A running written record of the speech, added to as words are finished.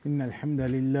إن الحمد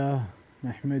لله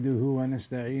نحمده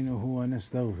ونستعينه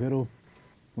ونستغفره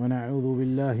ونعوذ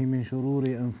بالله من شرور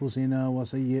أنفسنا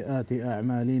وسيئات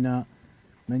أعمالنا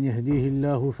من يهديه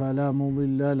الله فلا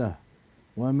مضل له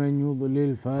ومن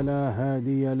يضلل فلا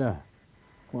هادي له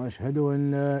وأشهد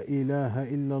أن لا إله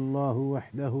إلا الله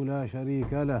وحده لا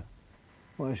شريك له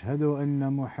وأشهد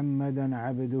أن محمدا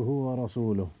عبده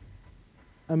ورسوله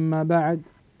أما بعد.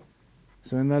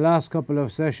 So in the last couple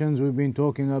of sessions we've been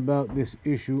talking about this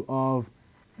issue of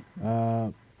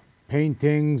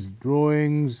paintings,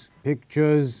 drawings,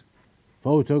 pictures,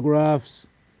 photographs.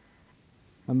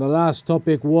 And the last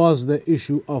topic was the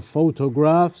issue of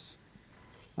photographs.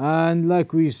 And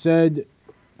like we said,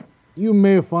 you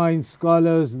may find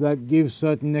scholars that give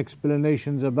certain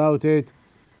explanations about it,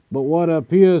 but what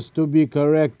appears to be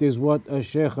correct is what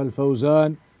Shaykh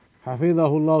al-Fawzan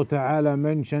Hafidhahullah Ta'ala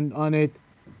mentioned on it,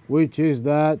 which is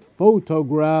that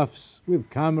photographs with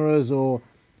cameras or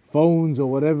phones or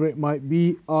whatever it might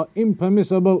be are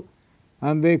impermissible,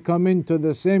 and they come into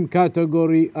the same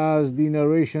category as the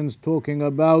narrations talking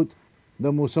about the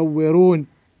musawwirun,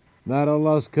 that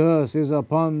Allah's curse is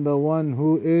upon the one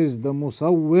who is the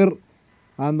musawwir,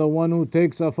 and the one who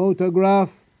takes a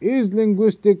photograph is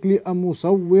linguistically a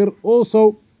musawwir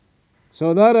also.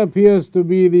 So that appears to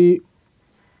be the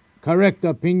correct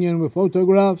opinion with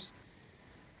photographs.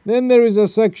 Then there is a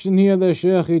section here, the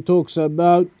Shaykh, he talks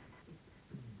about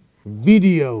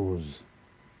videos.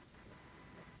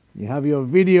 You have your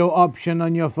video option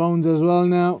on your phones as well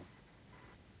now.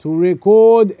 To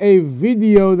record a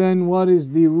video, then what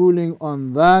is the ruling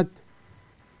on that?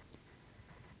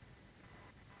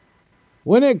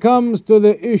 When it comes to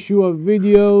the issue of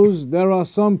videos, there are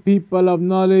some people of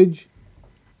knowledge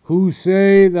who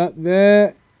say that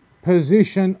their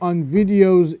position on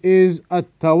videos is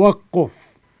at-tawaqquf.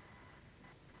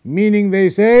 Meaning they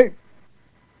say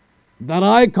that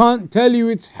I can't tell you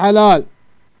it's halal,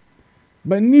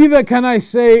 but neither can I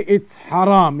say it's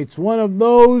haram. It's one of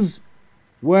those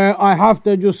where I have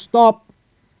to just stop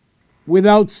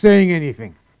without saying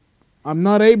anything. I'm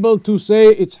not able to say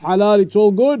it's halal, it's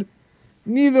all good.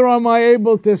 Neither am I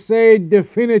able to say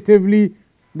definitively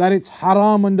that it's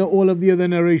haram under all of the other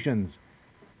narrations.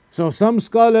 So some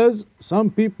scholars, some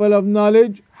people of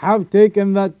knowledge have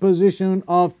taken that position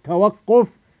of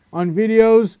tawaqquf on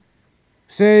videos,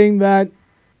 saying that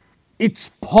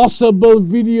it's possible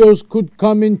videos could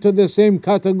come into the same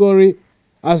category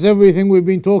as everything we've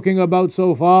been talking about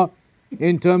so far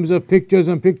in terms of pictures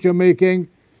and picture making.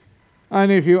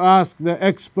 And if you ask the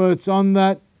experts on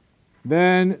that,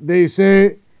 then they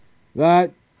say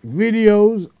that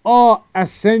videos are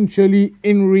essentially,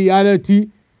 in reality,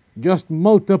 just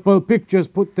multiple pictures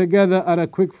put together at a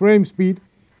quick frame speed.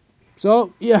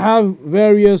 So you have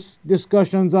various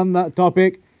discussions on that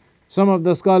topic. Some of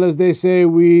the scholars, they say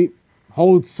we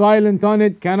hold silent on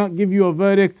it, cannot give you a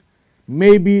verdict.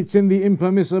 Maybe it's in the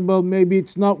impermissible, maybe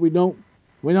it's not, we're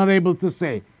not able to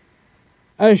say.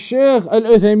 Shaykh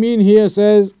al-Uthaymeen here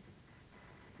says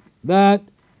that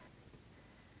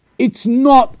it's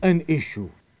not an issue.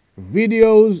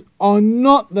 Videos are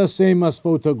not the same as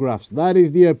photographs. That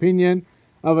is the opinion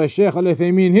of Shaykh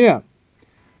al-Uthaymeen here.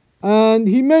 And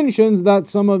he mentions that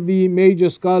some of the major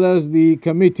scholars, the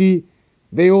committee,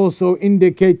 they also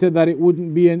indicated that it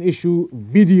wouldn't be an issue,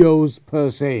 videos per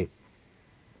se.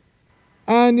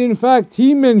 And in fact,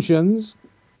 he mentions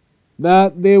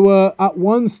that they were at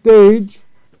one stage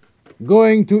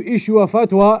going to issue a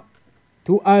fatwa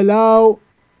to allow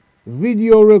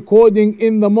video recording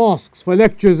in the mosques for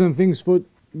lectures and things, for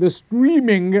the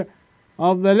streaming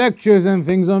of the lectures and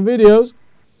things on videos.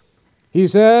 He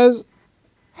says,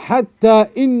 حتى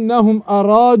إنهم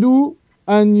أرادوا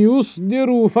أن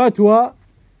يصدروا فتوى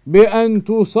بأن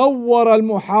تصور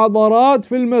المحاضرات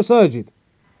في المساجد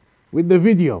with the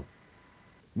video.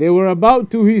 They were about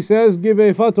to, he says, give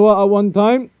a fatwa at one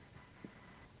time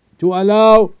to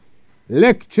allow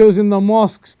lectures in the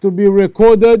mosques to be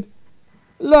recorded,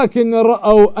 لكن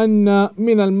رأوا أن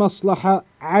من المصلحة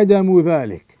عدم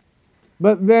ذلك.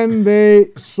 But then they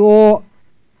saw,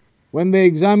 when they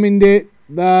examined it,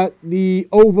 that the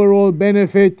overall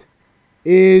benefit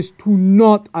is to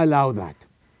not allow that.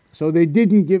 So they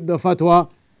didn't give the fatwa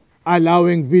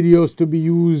allowing videos to be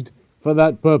used for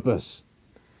that purpose.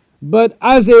 But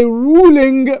as a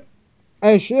ruling,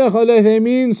 Shaykh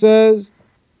al-Uthaymeen says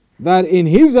that in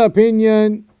his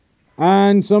opinion,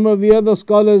 and some of the other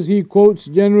scholars he quotes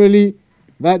generally,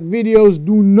 that videos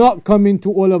do not come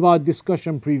into all of our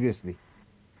discussion previously.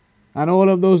 And all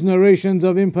of those narrations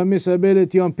of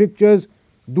impermissibility on pictures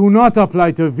do not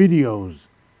apply to videos.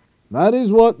 That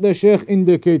is what the Shaykh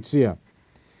indicates here.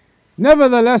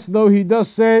 Nevertheless, though, he does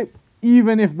say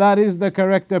even if that is the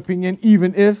correct opinion,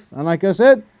 even if, and like I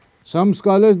said, some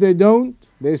scholars they don't,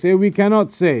 they say we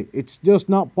cannot say. It's just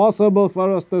not possible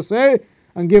for us to say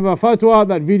and give a fatwa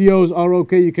that videos are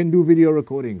okay, you can do video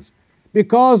recordings.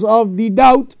 Because of the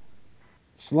doubt,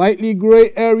 slightly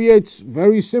grey area, it's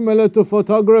very similar to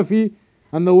photography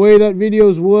and the way that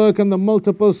videos work and the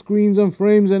multiple screens and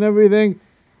frames and everything.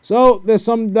 So there's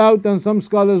some doubt and some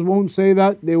scholars won't say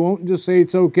that, they won't just say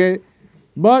it's okay.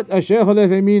 But Shaykh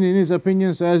al-Uthaymeen in his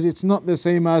opinion says it's not the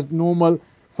same as normal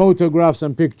photographs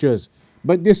and pictures.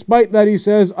 But despite that, he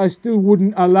says, I still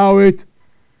wouldn't allow it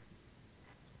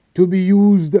to be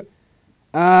used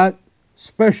at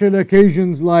special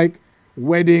occasions like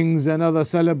weddings and other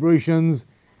celebrations.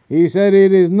 He said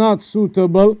it is not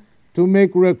suitable to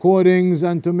make recordings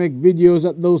and to make videos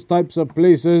at those types of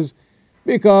places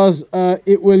because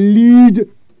it will lead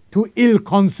to ill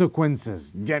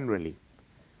consequences generally.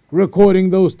 Recording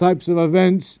those types of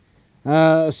events,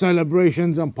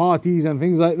 celebrations and parties and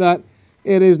things like that,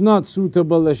 it is not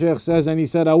suitable, the Shaykh says, and he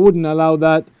said I wouldn't allow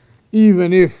that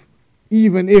even if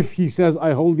he says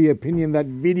I hold the opinion that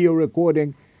video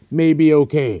recording may be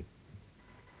okay.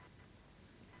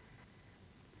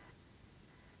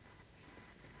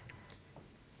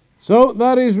 So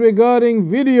that is regarding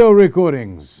video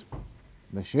recordings.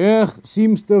 The Shaykh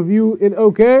seems to view it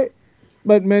okay,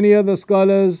 but many other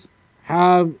scholars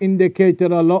have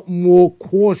indicated a lot more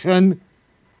caution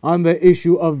on the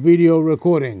issue of video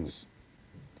recordings.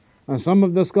 And some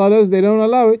of the scholars, they don't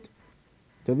allow it.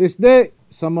 To this day,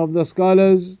 some of the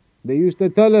scholars, they used to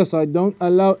tell us, I don't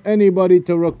allow anybody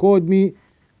to record me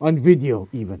on video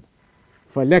even.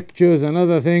 For lectures and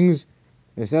other things,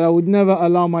 they said I would never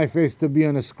allow my face to be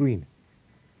on a screen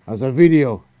as a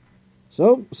video.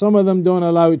 So some of them don't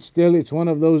allow it still. It's one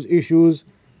of those issues.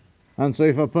 And so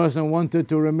if a person wanted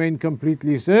to remain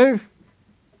completely safe,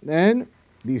 then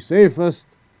the safest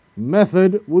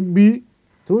method would be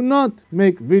to not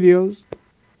make videos.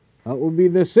 That would be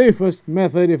the safest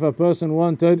method if a person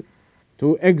wanted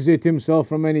to exit himself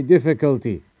from any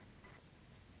difficulty.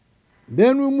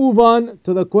 Then we move on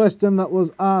to the question that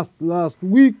was asked last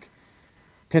week,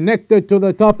 connected to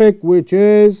the topic, which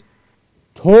is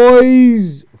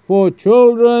toys for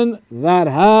children that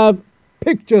have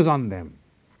pictures on them.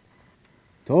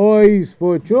 Toys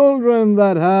for children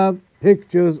that have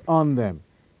pictures on them.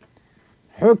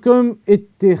 حكم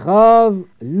اتخاذ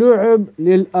لعب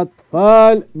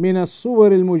للأطفال من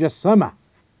الصور المجسمة.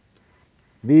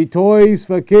 The toys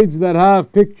for kids that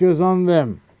have pictures on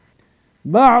them.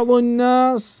 بعض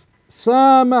الناس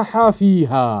سامح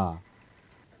فيها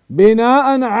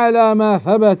بناء على ما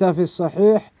ثبت في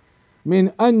الصحيح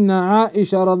من أن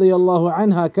عائشة رضي الله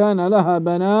عنها كان لها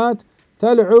بنات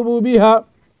تلعب بها.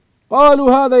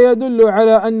 قالوا هذا يدل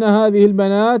على أن هذه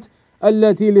البنات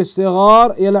التي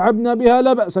للصغار يلعبن بها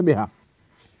لا بأس بها.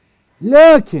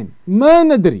 لكن ما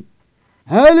ندري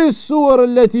هل الصور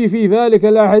التي في ذلك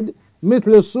العهد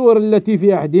مثل الصور التي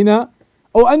في عهدنا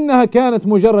أو أنها كانت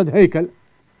مجرد هيكل.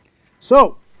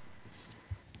 So,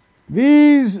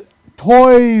 these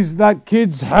toys that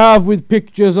kids have with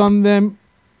pictures on them,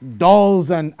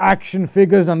 dolls and action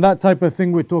figures and that type of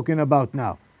thing we're talking about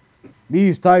now.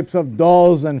 These types of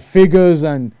dolls and figures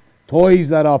and toys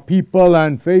that are people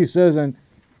and faces and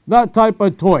that type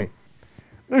of toy.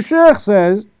 The Shaykh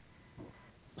says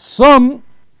some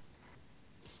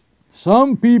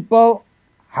people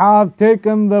have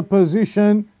taken the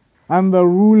position and the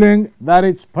ruling that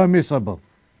it's permissible.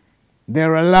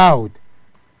 They're allowed.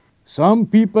 Some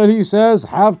people, he says,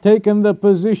 have taken the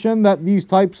position that these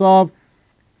types of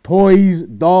toys,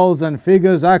 dolls and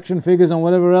figures, action figures and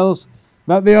whatever else,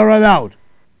 that they are allowed.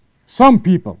 Some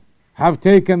people have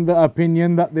taken the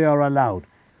opinion that they are allowed,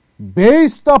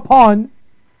 based upon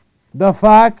the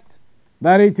fact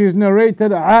that it is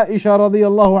narrated Aisha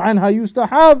radiallahu anha used to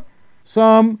have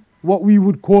some what we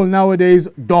would call nowadays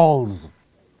dolls.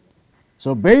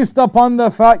 So based upon the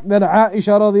fact that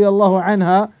Aisha radiallahu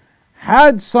anha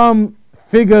had some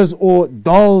figures or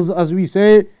dolls, as we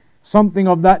say, something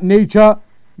of that nature,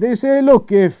 they say,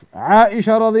 look, if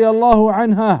Aisha radiallahu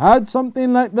anha had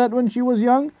something like that when she was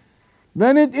young,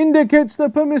 then it indicates the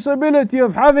permissibility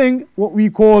of having what we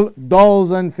call dolls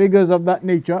and figures of that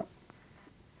nature.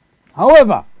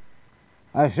 However,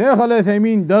 Shaykh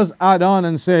al-Uthaymeen does add on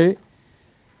and say,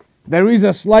 there is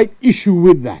a slight issue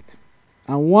with that.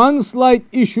 And one slight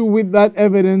issue with that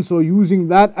evidence, or using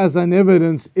that as an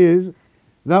evidence, is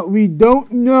that we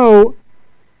don't know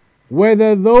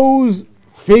whether those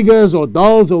figures or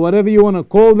dolls or whatever you want to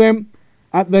call them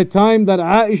at the time that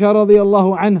Aisha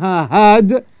radiallahu anha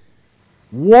had,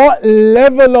 what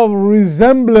level of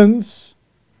resemblance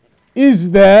is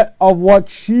there of what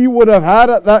she would have had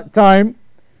at that time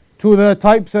to the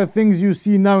types of things you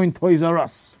see now in Toys R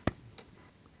Us?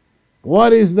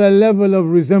 What is the level of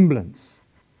resemblance?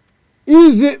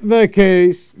 Is it the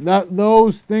case that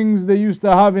those things they used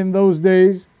to have in those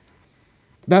days,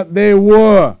 that they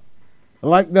were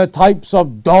like the types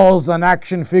of dolls and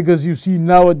action figures you see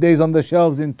nowadays on the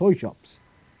shelves in toy shops?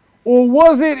 Or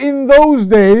was it in those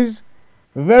days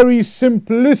very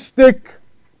simplistic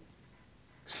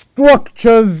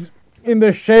structures in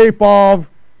the shape of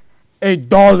a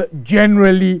doll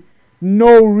generally,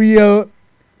 no real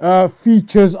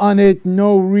features on it,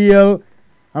 no real...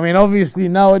 I mean, obviously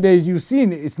nowadays you've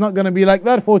seen it. It's not going to be like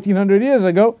that 1400 years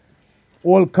ago.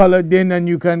 All colored in and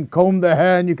you can comb the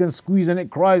hair and you can squeeze and it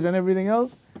cries and everything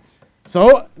else.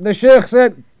 So the Shaykh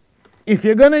said, if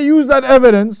you're going to use that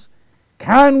evidence,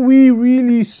 can we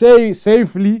really say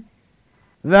safely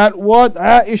that what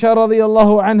Aisha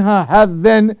radiallahu anha had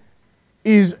then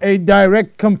is a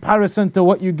direct comparison to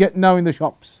what you get now in the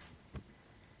shops?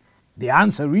 The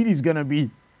answer really is going to be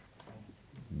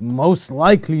most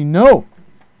likely no.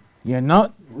 You're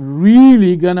not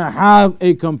really going to have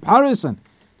a comparison.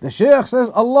 The Shaykh says,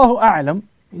 Allahu A'lam.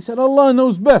 He said, Allah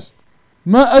knows best.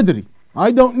 Ma adri.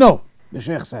 I don't know, the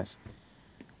Shaykh says.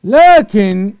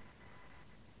 لكن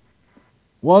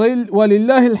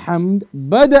ولله الحمد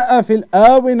بدأ في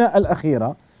الآونة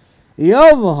الأخيرة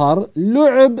يظهر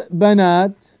لعب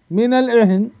بنات من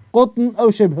العهن قطن أو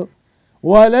شبه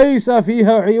وليس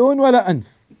فيها عيون ولا أنف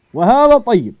وهذا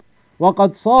طيب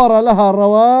وقد صار لها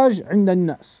رواج عند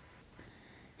الناس.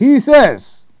 He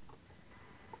says,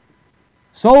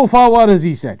 so far what has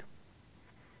he said?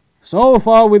 So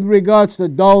far with regards to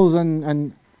dolls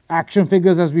and action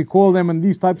figures as we call them and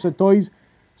these types of toys,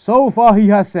 so far he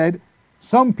has said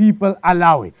some people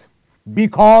allow it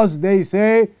because they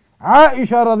say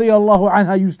Aisha radiallahu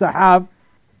anha used to have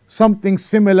something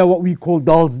similar what we call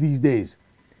dolls these days.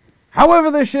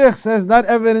 However, the Shaykh says that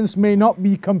evidence may not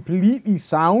be completely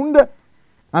sound,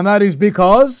 and that is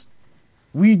because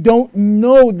we don't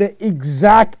know the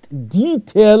exact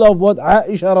detail of what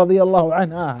Aisha radiallahu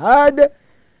anha had,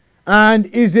 and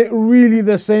is it really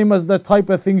the same as the type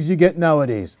of things you get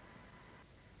nowadays?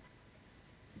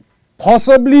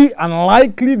 Possibly,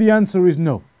 unlikely, the answer is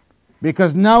no.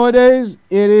 Because nowadays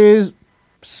it is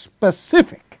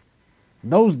specific.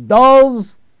 Those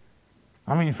dolls,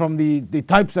 I mean, from the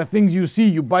types of things you see,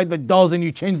 you buy the dolls and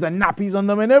you change the nappies on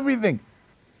them and everything.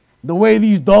 The way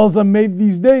these dolls are made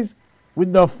these days,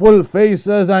 with the full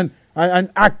faces and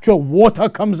actual water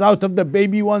comes out of the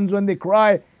baby ones when they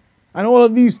cry. And all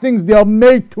of these things, they are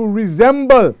made to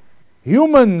resemble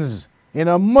humans in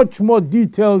a much more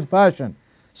detailed fashion.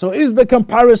 So is the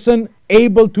comparison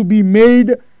able to be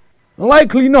made?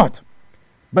 Likely not.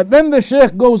 But then the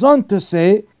Shaykh goes on to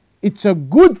say, it's a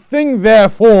good thing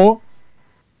therefore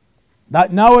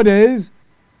that nowadays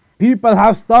people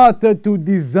have started to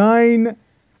design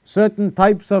certain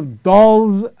types of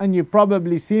dolls, and you've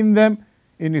probably seen them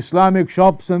in Islamic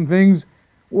shops and things,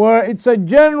 where it's a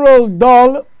general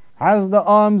doll, has the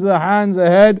arms, the hands, the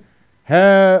head,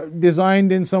 hair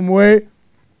designed in some way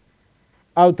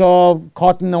out of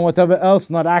cotton and whatever else,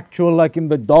 not actual like in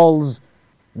the dolls,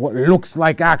 what looks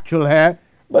like actual hair,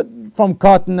 but from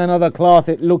cotton and other cloth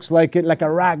it looks like it, like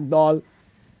a rag doll.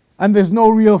 And there's no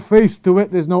real face to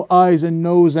it, there's no eyes and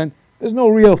nose and there's no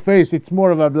real face, it's more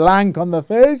of a blank on the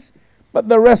face, but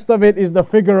the rest of it is the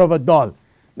figure of a doll.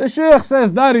 The Shaykh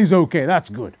says that is okay, that's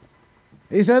good.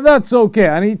 He said that's okay,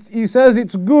 and he says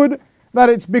it's good that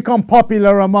it's become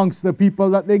popular amongst the people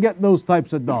that they get those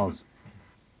types of dolls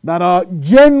that are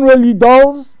generally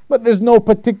dolls, but there's no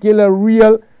particular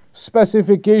real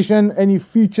specification, any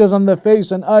features on the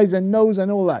face and eyes and nose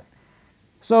and all that.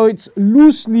 So it's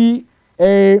loosely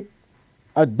a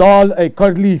doll, a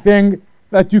cuddly thing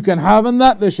that you can have, and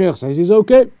that the Shaykh says is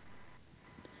okay.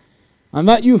 And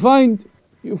that you find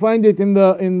it in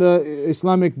the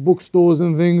Islamic bookstores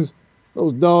and things.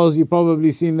 Those dolls, you've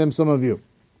probably seen them, some of you.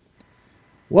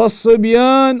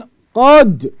 وَالصِّبْيَانِ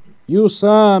قَدْ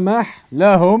يُسَامَحْ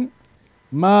لَهُمْ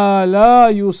مَا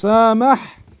لَا يُسَامَحْ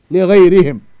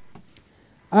لِغَيْرِهِمْ.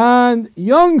 And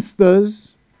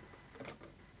youngsters,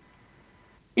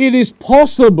 it is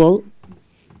possible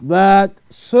that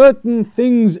certain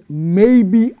things may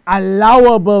be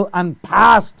allowable and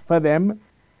passed for them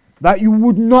that you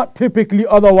would not typically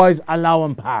otherwise allow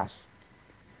and pass.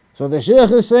 So the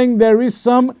Shaykh is saying there is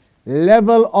some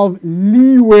level of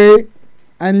leeway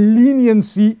and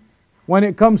leniency when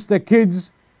it comes to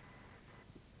kids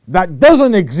that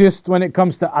doesn't exist when it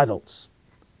comes to adults.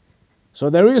 So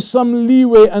there is some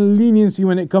leeway and leniency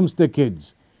when it comes to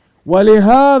kids.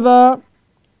 وَلِهَذَا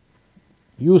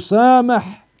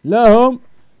يسامح لهم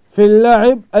في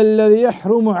اللعب الذي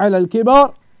يحرم على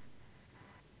الكبار.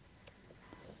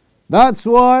 That's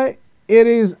why it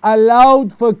is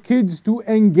allowed for kids to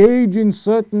engage in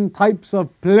certain types of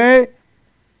play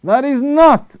that is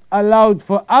not allowed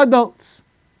for adults.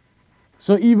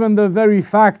 So even the very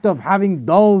fact of having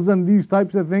dolls and these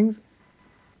types of things,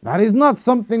 that is not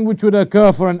something which would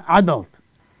occur for an adult.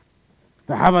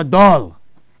 To have a doll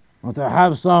or to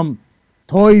have some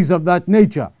toys of that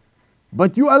nature.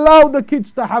 But you allow the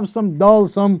kids to have some doll,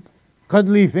 some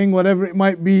cuddly thing, whatever it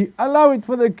might be. Allow it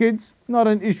for the kids, not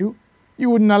an issue. You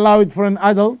wouldn't allow it for an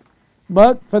adult,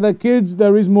 but for the kids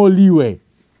there is more leeway.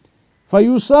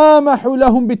 فَيُسَامَحُ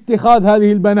لَهُمْ بِاتِّخَاذ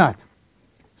هَذِهِ الْبَنَاتِ.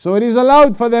 So it is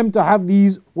allowed for them to have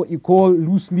these, what you call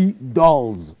loosely,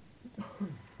 dolls.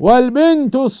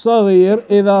 وَالْبِنْتُ الصَّغِيرُ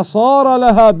إِذَا صَارَ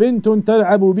لَهَا بِنْتٌ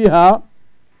تَلْعَبُ بِهَا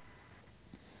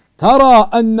ترى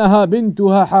أنها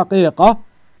بنتها حقيقة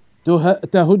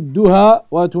تهدها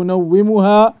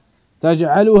وتنومها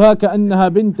تجعلها كأنها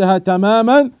بنتها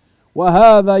تماما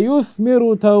وهذا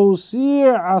يثمر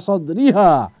توسيع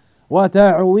صدرها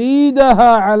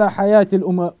وتعويدها على حياة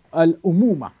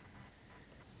الأمومة.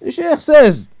 The Shaykh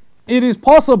says it is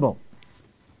possible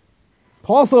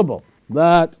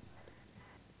that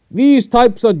these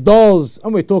types of dolls,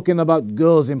 and we're talking about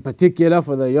girls in particular,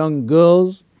 for the young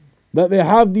girls, that they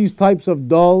have these types of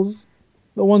dolls,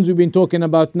 the ones we've been talking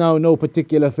about now, no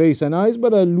particular face and eyes,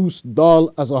 but a loose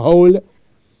doll as a whole,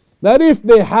 that if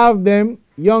they have them,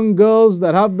 young girls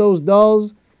that have those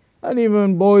dolls, and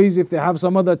even boys, if they have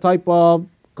some other type of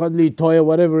cuddly toy or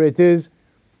whatever it is,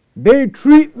 they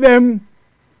treat them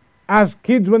as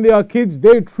kids. When they are kids,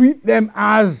 they treat them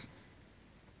as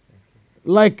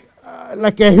like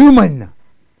a human.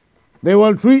 They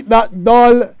will treat that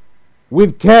doll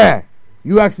with care.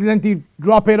 You accidentally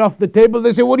drop it off the table,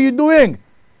 they say, what are you doing?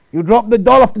 You drop the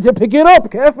doll off the table, pick it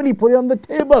up carefully, put it on the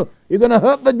table. You're going to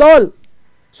hurt the doll.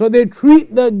 So they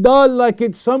treat the doll like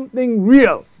it's something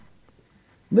real.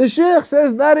 The Shaykh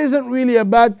says that isn't really a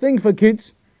bad thing for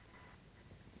kids.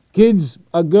 Kids,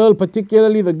 a girl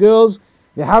particularly, the girls,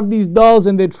 they have these dolls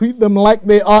and they treat them like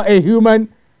they are a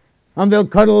human. And they'll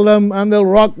cuddle them and they'll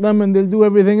rock them and they'll do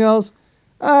everything else.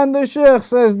 And the Shaykh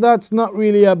says that's not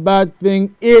really a bad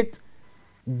thing. It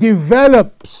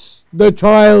develops the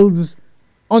child's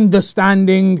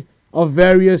understanding of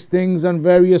various things and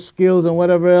various skills and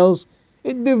whatever else.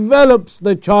 It develops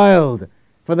the child,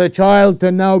 for the child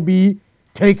to now be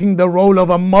taking the role of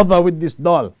a mother with this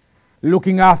doll,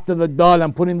 looking after the doll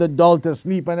and putting the doll to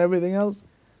sleep and everything else.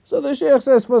 So the Shaykh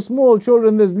says for small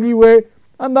children there's leeway,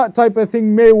 and that type of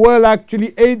thing may well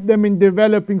actually aid them in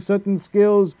developing certain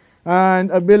skills and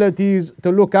abilities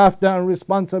to look after and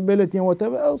responsibility and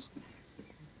whatever else.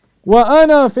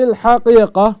 وأنا في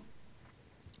الحقيقة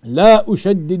لا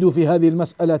أشدد في هذه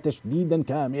المسألة تشديدا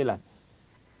كاملا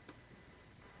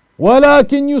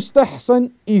ولكن يستحسن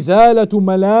إزالة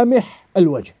ملامح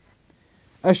الوجه.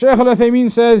 Shaykh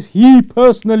al-Uthaymeen says he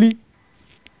personally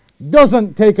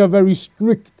doesn't take a very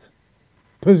strict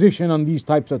position on these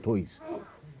types of toys.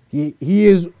 He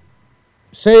is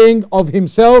saying of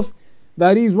himself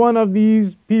that he's one of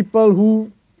these people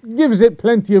who gives it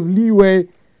plenty of leeway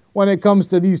when it comes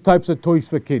to these types of toys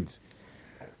for kids.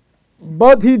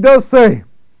 But he does say,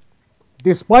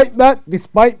 despite that,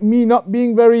 despite me not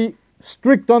being very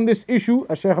strict on this issue,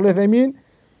 Shaykh al-Uthaymeen,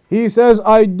 he says,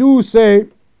 I do say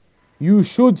you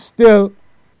should still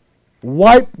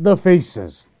wipe the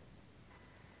faces.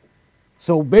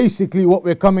 So basically what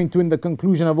we're coming to in the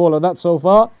conclusion of all of that so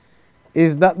far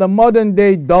is that the modern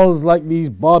day dolls like these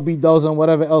Barbie dolls and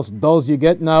whatever else dolls you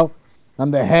get now,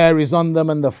 and the hair is on them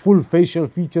and the full facial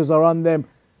features are on them,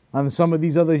 and some of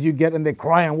these others you get and they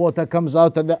cry and water comes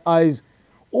out of their eyes,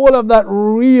 all of that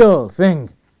real thing,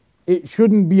 it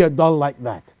shouldn't be a doll like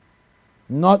that.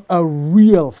 Not a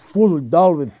real full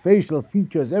doll with facial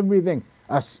features, everything,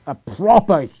 a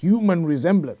proper human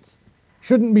resemblance.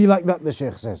 Shouldn't be like that, the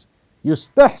Shaykh says.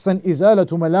 يستحسن إزالة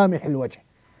ملامح الوجه.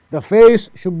 The face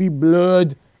should be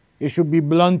blurred, it should be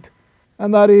blunt.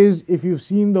 And that is, if you've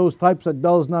seen those types of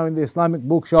dolls now in the Islamic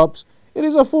bookshops, it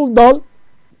is a full doll.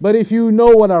 But if you know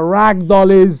what a rag doll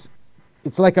is,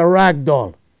 it's like a rag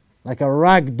doll. Like a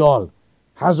rag doll.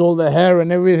 Has all the hair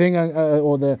and everything,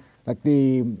 or the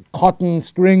cotton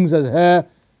strings as hair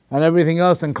and everything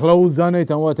else, and clothes on it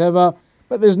and whatever.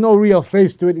 But there's no real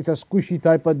face to it. It's a squishy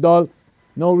type of doll.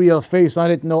 No real face on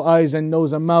it, no eyes and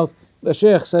nose and mouth. The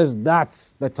Shaykh says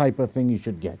that's the type of thing you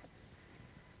should get.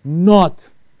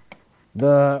 Not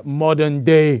the modern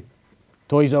day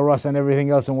Toys R Us and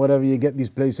everything else and whatever you get these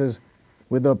places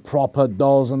with the proper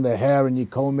dolls and the hair and you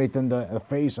comb it and the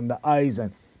face and the eyes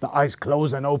and the eyes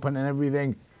close and open and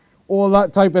everything. All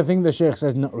that type of thing, the Shaykh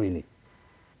says, not really.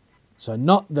 So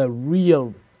not the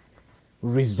real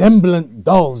resemblant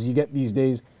dolls you get these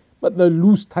days, but the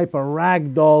loose type of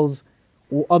rag dolls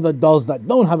or other dolls that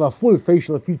don't have a full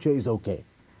facial feature is okay.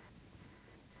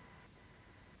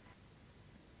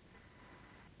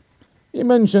 He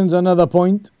mentions another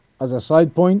point as a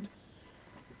side point.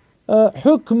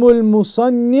 حكم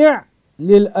المصنع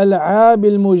للألعاب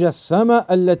المجسمة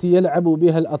التي يلعب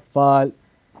بها الأطفال.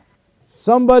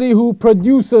 Somebody who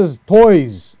produces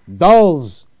toys,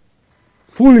 dolls,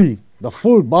 fully, the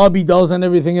full Barbie dolls and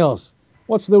everything else.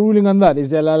 What's the ruling on that?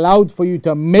 Is it allowed for you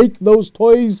to make those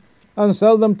toys and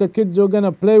sell them to kids who are going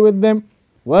to play with them?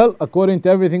 Well, according to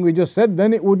everything we just said,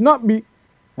 then it would not be.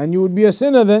 And you would be a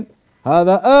sinner then.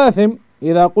 هذا آثم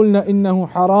إذا قلنا إنه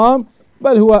حرام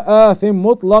بل هو آثم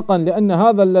مطلقا لأن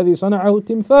هذا الذي صنعه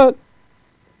التمثال.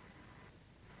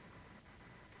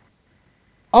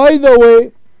 Either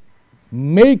way,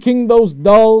 making those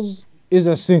dolls is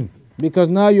a sin, because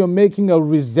now you're making a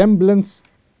resemblance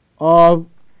of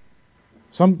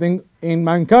something in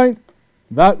mankind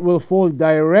that will fall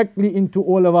directly into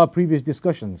all of our previous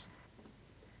discussions.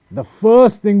 The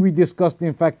first thing we discussed,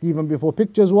 in fact, even before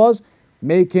pictures, was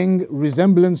making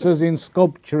resemblances in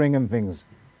sculpturing and things.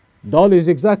 Doll is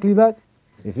exactly that.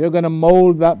 If you're going to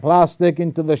mold that plastic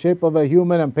into the shape of a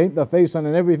human and paint the face on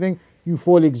and everything, you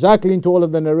fall exactly into all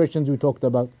of the narrations we talked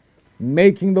about.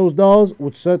 Making those dolls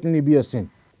would certainly be a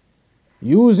sin.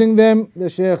 Using them, the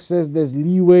Shaykh says there's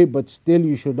leeway, but still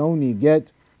you should only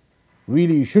get,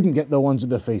 really you shouldn't get the ones with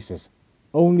the faces.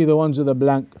 Only the ones with a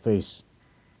blank face.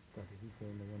 So is he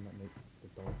saying the one that makes the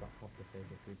dolls that have the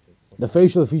facial features? The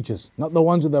facial features, not the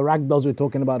ones with the rag dolls we're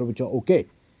talking about, which are okay.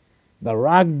 The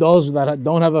rag dolls that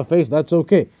don't have a face, that's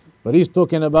okay. But he's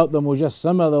talking about the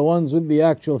mujassama, the ones with the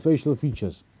actual facial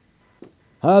features.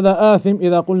 هذا آثم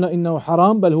إذا قلنا إنه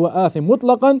حرام بل هو آثم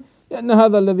مطلقا لأن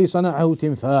هذا الذي صنعه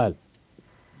تمثال.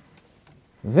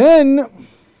 Then,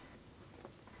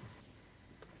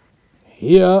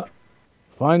 here,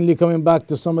 finally coming back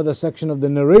to some of the section of the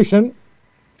narration,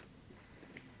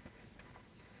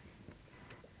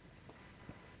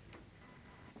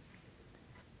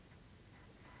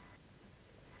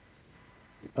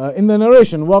 in the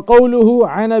narration, وقوله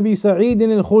عن أبي سعيد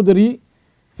الخدري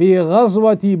في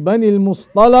غزوة بني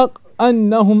المصطلق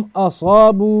أنهم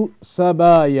أصابوا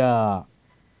سبايا.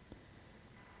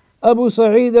 Abu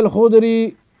Sa'id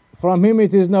al-Khudri, from him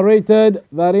it is narrated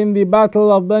that in the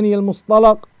battle of Bani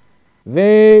al-Mustalaq,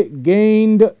 they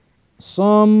gained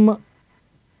some,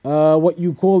 what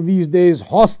you call these days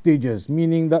hostages,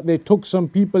 meaning that they took some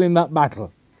people in that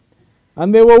battle.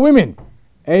 And they were women,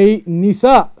 أي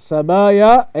نساء,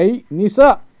 سبايا أي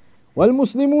نساء.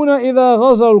 والمسلمون إذا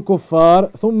غزوا الكفار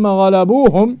ثم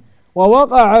غلبوهم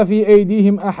ووقع في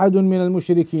أيديهم أحد من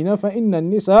المشركين فإن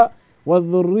النساء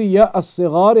والذرية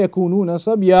الصغار يكونون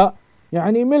سبيا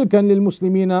يعني ملكا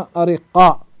للمسلمين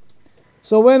أرقاء.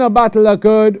 So when a battle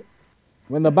occurred,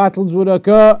 when the battles would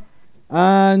occur,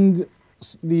 and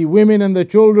the women and the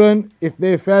children, if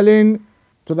they fell in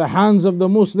to the hands of the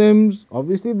Muslims,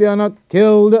 obviously they are not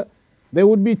killed, they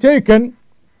would be taken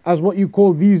as what you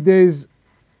call these days,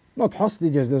 not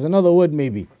hostages, there's another word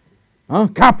maybe,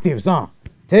 captives,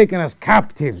 taken as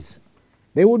captives.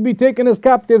 They would be taken as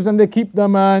captives and they keep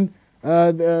them and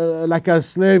like as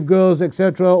slave girls,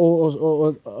 etc.,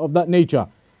 or of that nature.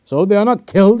 So they are not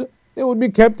killed, they would be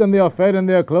kept and they are fed and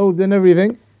they are clothed and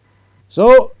everything.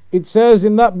 So it says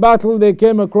in that battle they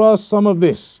came across some of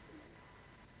this.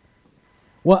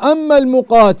 وأما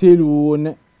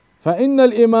المقاتلون فإن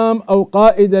الإمام أو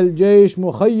قائد الجيش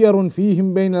مخير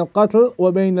فيهم بين القتل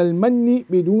وبين المن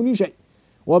بدون شيء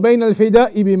وبين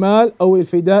الفداء بمال أو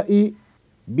الفداء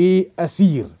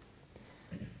بأسير.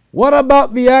 What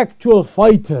about the actual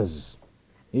fighters?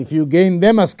 If you gain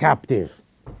them as captive,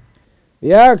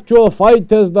 the actual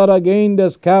fighters that are gained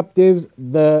as captives,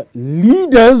 the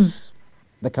leaders,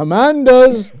 the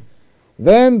commanders,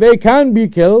 then they can be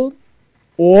killed,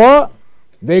 or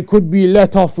they could be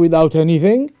let off without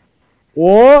anything,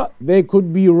 or they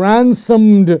could be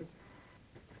ransomed,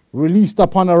 released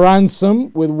upon a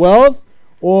ransom with wealth,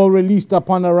 or released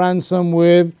upon a ransom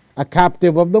with a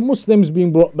captive of the Muslims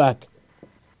being brought back.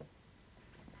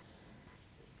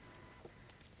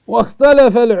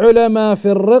 واختلف العلماء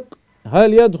في الرق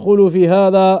هل يدخل في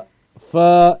هذا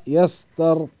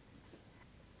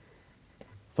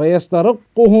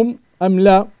فيسترقهم أم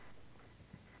لا.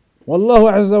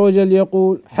 والله عز وجل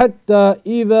يقول حتى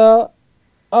إذا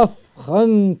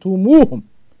أثخنتموهم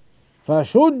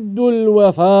فشدوا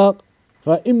الوثاق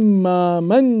فإما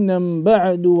منا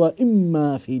بعد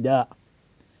وإما فداء.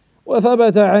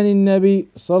 وثبت عن النبي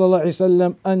صلى الله عليه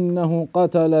وسلم أنه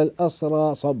قتل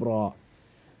الأسرى صبرا.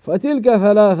 فتلك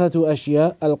ثلاثة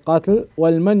أشياء: القتل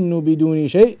والمن بدون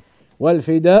شيء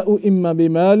والفداء إما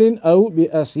بمال أو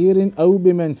بأسير أو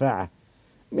بمنفعة.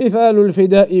 مثال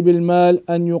الفداء بالمال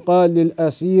أن يقال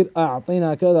للأسير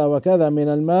أعطنا كذا وكذا من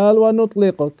المال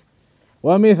ونطلقك.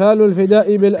 ومثال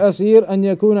الفداء بالأسير أن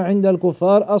يكون عند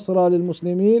الكفار أسرى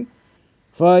للمسلمين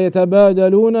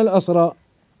فيتبادلون الأسرى.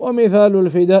 ومثال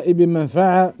الفداء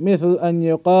بمنفعة مثل أن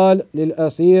يقال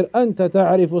للأسير أنت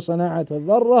تعرف صناعة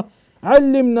الذرة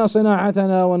علمنا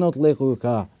صناعتنا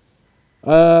ونطلقك.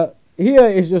 Here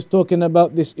is just talking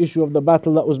about this issue of the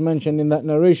battle that was mentioned in that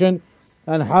narration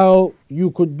and how you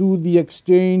could do the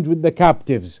exchange with the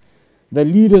captives. The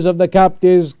leaders of the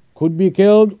captives could be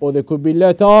killed, or they could be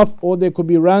let off, or they could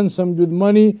be ransomed with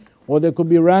money, or they could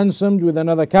be ransomed with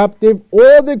another captive,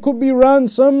 or they could be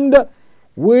ransomed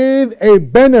with a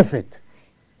benefit.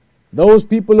 Those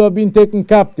people who have been taken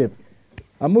captive.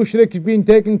 A mushrik is being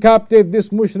taken captive. This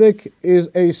mushrik is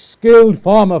a skilled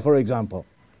farmer, for example.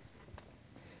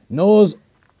 Knows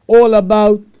all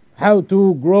about how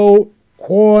to grow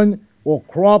corn or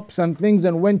crops and things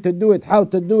and when to do it, how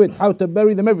to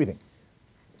bury them, everything.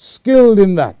 Skilled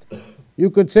in that. You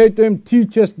could say to him,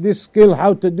 teach us this skill,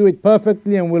 how to do it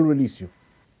perfectly, and we'll release you.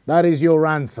 That is your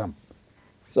ransom.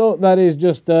 So that is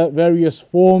just various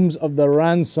forms of the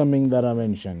ransoming that are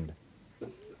mentioned.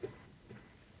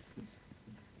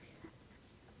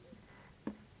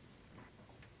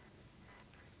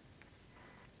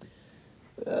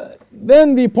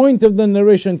 Then the point of the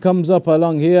narration comes up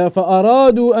along here.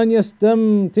 فأرادوا أن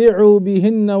يستمتعوا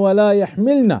بهن ولا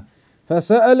يحملن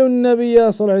فسألوا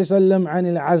النبي صلى الله عليه وسلم عن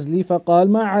العزل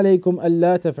فقال ما عليكم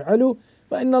ألا تفعلوا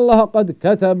فإن الله قد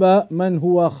كتب من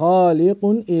هو خالق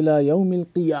إلى يوم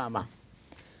القيامة.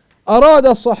 أراد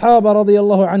الصحابة رضي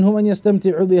الله عنهم أن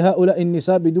يستمتعوا بهؤلاء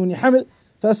النساء بدون حمل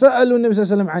فسألوا النبي صلى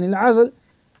الله عليه وسلم عن العزل.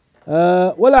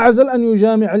 والعزل أن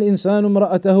يجامع الإنسان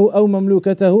امرأته أو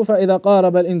مملوكته فإذا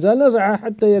قارب الإنزال نزعه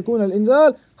حتى يكون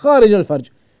الإنزال خارج الفرج.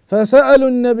 فسألوا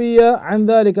النبي عن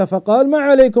ذلك فقال ما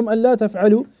عليكم ألا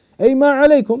تفعلوا أي ما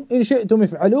عليكم إن شئتم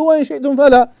افعلوا وإن شئتم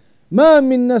فلا ما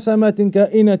من نسمة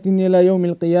كائنة إلى يوم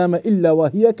القيامة إلا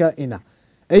وهي كائنة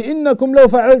أي إنكم لو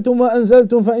فعلتم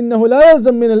وأنزلتم فإنه لا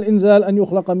يلزم من الإنزال أن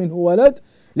يخلق منه ولد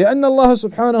لأن الله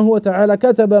سبحانه وتعالى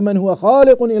كتب من هو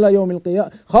خالق إلى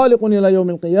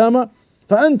يوم القيامة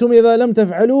فأنتم إذا لم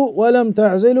تفعلوا ولم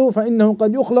تعزلوا فإنه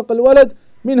قد يخلق الولد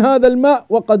من هذا الماء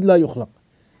وقد لا يخلق.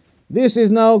 This is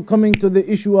now coming to the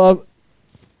issue of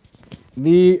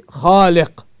the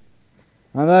Khaliq,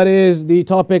 and that is the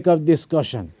topic of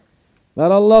discussion.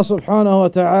 That Allah subhanahu wa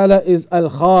ta'ala is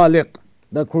al-Khaliq,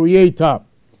 the creator.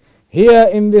 Here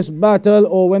in this battle,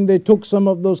 or when they took some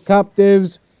of those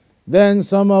captives, then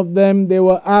some of them, they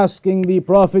were asking the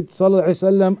Prophet sallallahu alaihi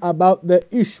wasallam about the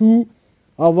issue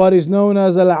of what is known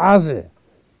as al-Azl.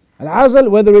 Al-Azl,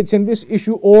 whether it's in this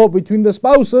issue or between the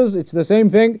spouses, it's the same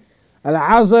thing.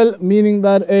 Al-Azl meaning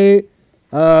that a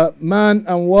man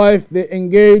and wife, they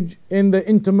engage in the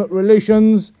intimate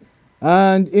relations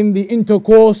and in the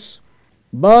intercourse,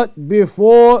 but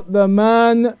before the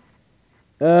man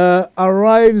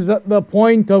arrives at the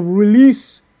point of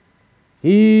release,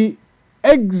 he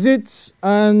exits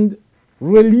and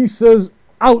releases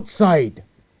outside.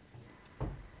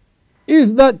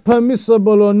 Is that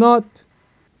permissible or not?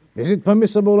 Is it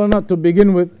permissible or not to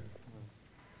begin with?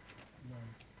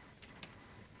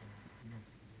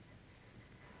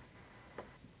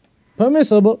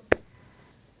 Permissible.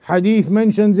 Hadith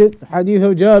mentions it, Hadith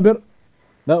of Jabir,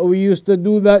 that we used to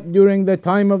do that during the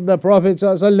time of the Prophet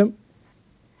ﷺ.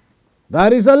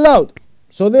 That is allowed.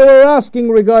 So they were asking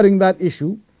regarding that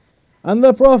issue, and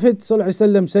the Prophet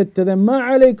ﷺ said to them, مَا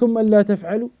عَلَيْكُمْ أَلَّا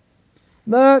تَفْعَلُوا,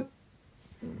 that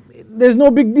there's no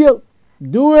big deal.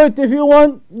 Do it if you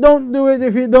want, don't do it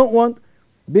if you don't want.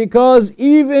 Because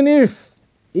even if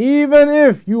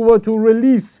you were to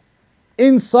release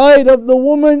inside of the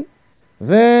woman,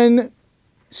 then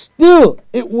still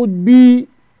it would be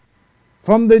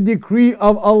from the decree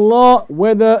of Allah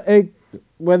whether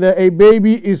a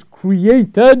baby is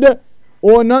created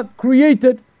or not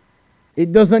created.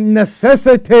 It doesn't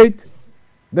necessitate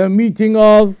the meeting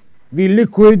of the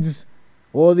liquids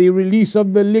or the release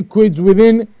of the liquids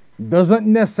within. Doesn't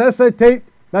necessitate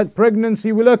that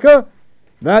pregnancy will occur.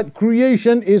 That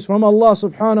creation is from Allah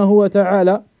subhanahu wa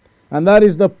ta'ala, and that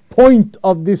is the point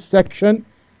of this section.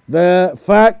 The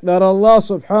fact that Allah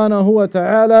subhanahu wa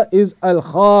ta'ala is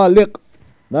al-Khaliq.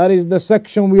 That is the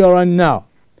section we are in now.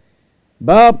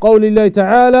 Bab qawlillahi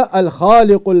ta'ala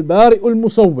al-Khaliq al-Bari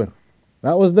al-Musawwir.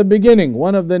 That was the beginning.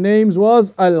 One of the names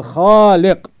was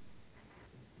al-Khaliq.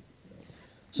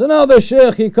 So now the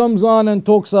Shaykh, he comes on and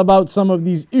talks about some of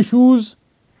these issues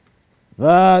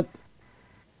that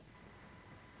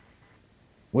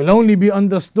will only be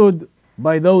understood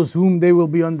by those whom they will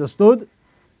be understood,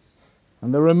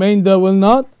 and the remainder will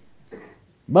not.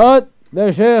 But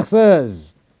the Shaykh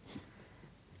says,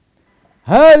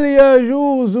 هل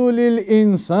يجوز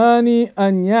للإنسان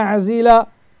أن يعزل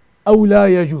أو لا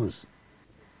يجوز?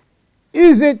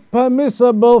 Is it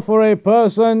permissible for a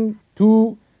person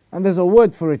to, and there's a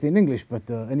word for it in English, but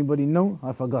anybody know?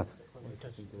 I forgot.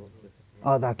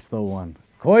 Oh, that's the one.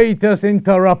 Coitus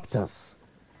interruptus.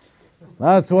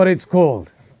 That's what it's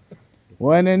called.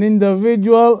 When an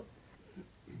individual,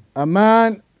 a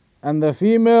man and the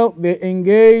female, they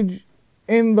engage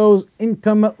in those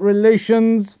intimate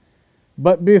relations,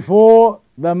 but before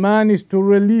the man is to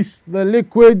release the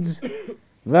liquids,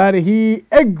 that he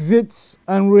exits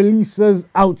and releases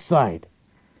outside.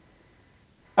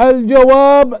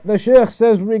 Al-Jawab, the Shaykh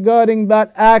says regarding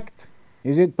that act,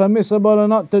 is it permissible or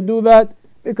not to do that?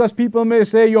 Because people may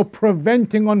say you're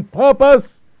preventing on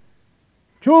purpose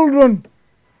children.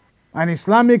 And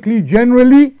Islamically,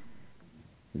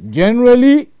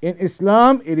 generally in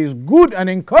Islam, it is good and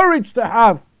encouraged to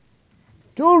have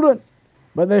children.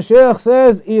 But the Shaykh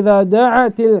says, إذا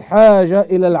دعت الحاجة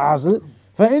إلى العزل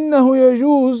فإنه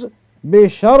يجوز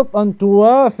بشرط أن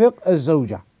توافق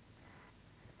الزوجة.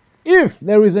 If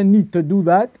there is a need to do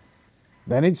that,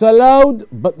 then it's allowed,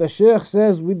 but the Shaykh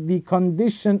says with the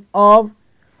condition of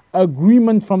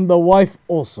agreement from the wife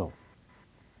also.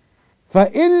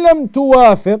 فإن لم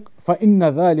توافق فإن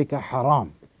ذلك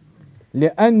حرام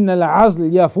لأن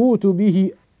العزل يفوت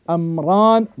به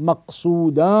أمران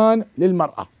مقصودان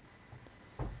للمرأة.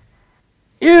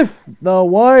 If the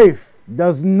wife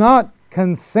does not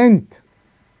consent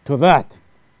to that,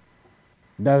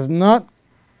 does not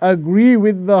agree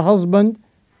with the husband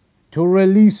to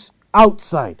release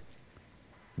outside,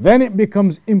 then it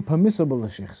becomes impermissible, the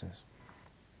Shaykh says,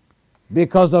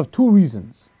 because of two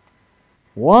reasons.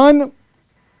 One,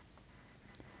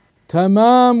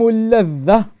 تمام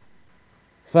اللذة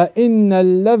فإن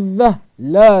اللذة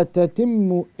لا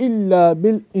تتم إلا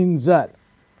بالإنزال.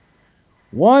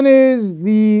 One is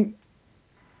the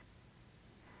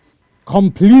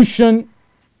completion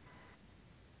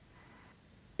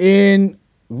in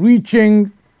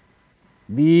reaching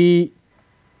the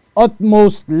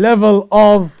utmost level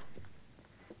of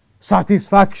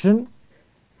satisfaction.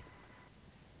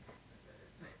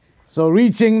 So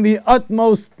reaching the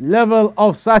utmost level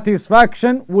of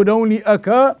satisfaction would only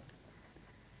occur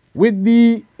with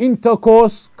the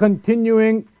intercourse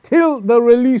continuing till the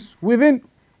release within.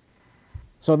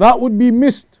 So that would be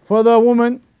missed for the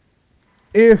woman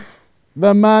if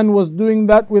the man was doing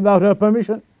that without her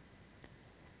permission.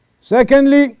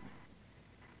 Secondly,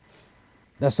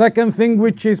 the second thing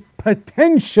which is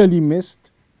potentially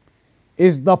missed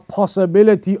is the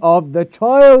possibility of the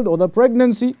child or the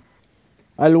pregnancy.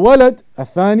 الولد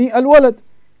الثاني الولد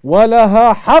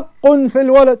ولها حق في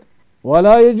الولد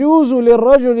ولا يجوز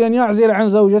للرجل أن يعزل عن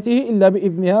زوجته إلا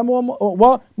بإذنها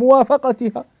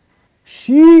وموافقتها.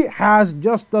 She has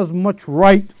just as much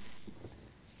right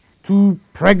to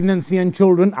pregnancy and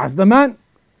children as the man.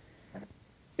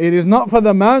 It is not for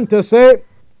the man to say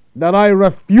that I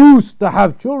refuse to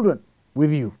have children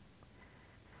with you.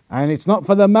 And it's not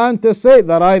for the man to say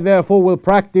that I therefore will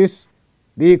practice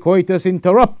the coitus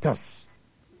interruptus.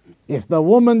 If the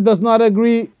woman does not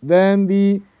agree, then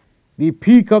the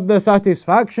peak of the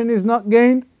satisfaction is not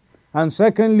gained. And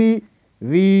secondly,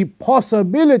 the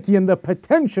possibility and the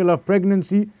potential of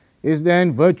pregnancy is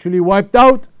then virtually wiped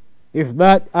out if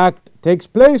that act takes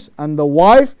place, and the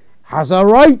wife has a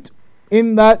right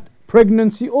in that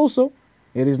pregnancy also.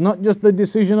 It is not just the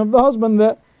decision of the husband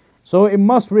there. So it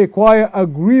must require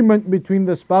agreement between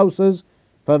the spouses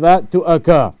for that to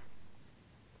occur.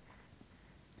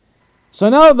 So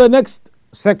now the next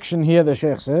section here, the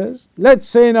Shaykh says, let's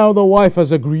say now the wife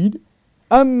has agreed.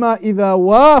 أما إذا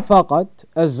وافقت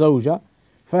الزوجة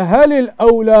فهل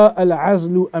الأولى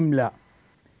العزل أم لا?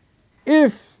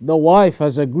 If the wife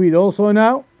has agreed also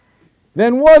now,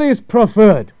 then what is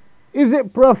preferred? Is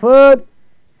it preferred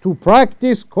to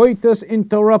practice coitus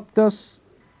interruptus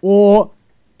or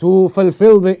to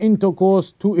fulfill the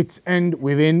intercourse to its end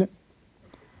within?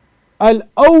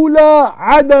 الأولى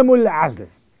عدم العزل.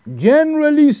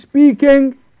 Generally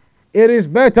speaking, it is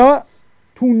better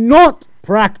to not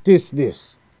practice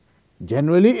this.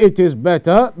 Generally, it is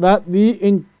better that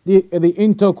the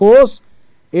intercourse,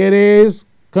 it is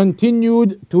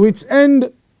continued to its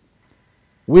end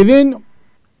within.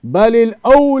 بل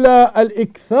الأولى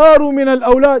الإكثار من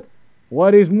الأولاد.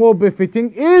 What is more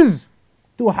befitting is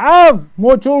to have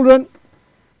more children.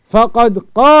 فَقَدْ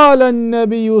قَالَ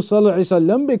النَّبِيُّ صلى الله عليه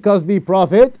وسلم, because the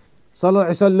Prophet صلى الله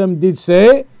عليه وسلم did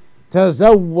say,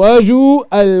 تزوجوا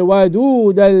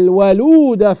الودود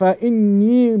الولود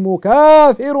فإني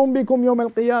مكاثر بكم يوم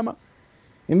القيامة.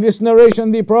 In this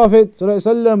narration, the Prophet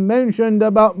ﷺ mentioned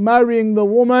about marrying the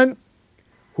woman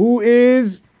who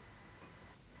is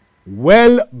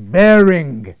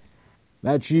well-bearing,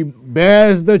 that she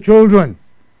bears the children.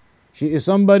 She is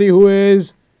somebody who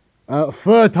is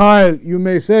fertile, you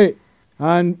may say,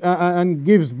 and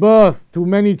gives birth to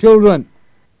many children.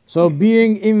 So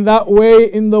being in that way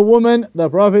in the woman, the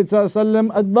Prophet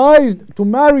ﷺ advised to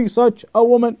marry such a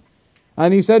woman.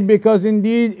 And he said, because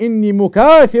indeed, إِنِّي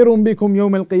مُكَاثِرٌ بِكُمْ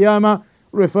يَوْمَ الْقِيَامَةِ,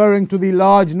 referring to the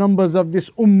large numbers of this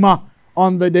ummah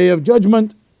on the day of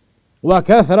judgment.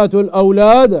 وَكَثْرَةُ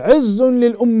الْأَوْلَادِ عِزٌّ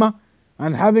لِلْأُمَّةِ,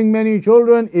 and having many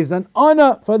children is an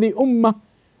honor for the ummah.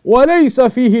 وَلَيْسَ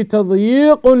فِيهِ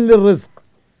تَضْيِيقٌ لِلرِّزْقِ,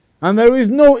 and there is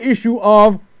no issue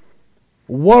of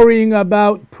worrying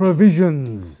about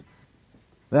provisions.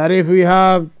 That if we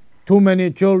have too many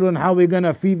children, how are we going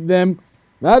to feed them?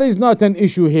 That is not an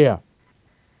issue here.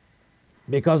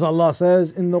 Because Allah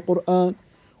says in the Quran,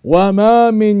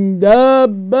 وَمَا مِن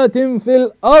دَابَّةٍ فِي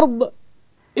الْأَرْضِ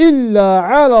إِلَّا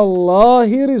عَلَى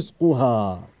اللَّهِ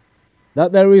رِزْقُهَا,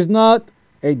 that there is not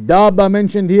a dabba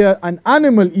mentioned here, an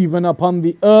animal even upon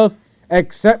the earth,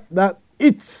 except that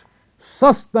its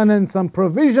sustenance and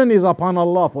provision is upon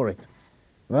Allah for it.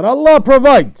 That Allah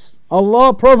provides.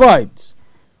 Allah provides.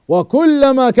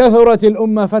 وَكُلَّمَا كَثُرَتِ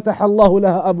الْأُمَّةِ فَتَحَ اللَّهُ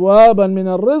لَهَا أَبْوَابًا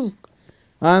مِنَ الرِّزْقِ,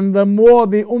 and the more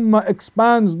the ummah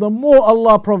expands, the more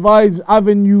Allah provides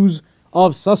avenues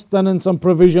of sustenance and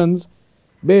provisions.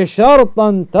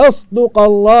 بِشَرْطًا تَصْدُقَ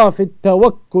اللَّهُ فِي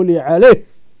التَّوَكُّلِ عَلَيْهِ,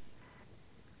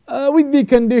 with the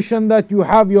condition that you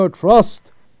have your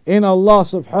trust in Allah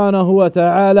subhanahu wa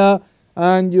ta'ala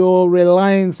and your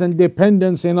reliance and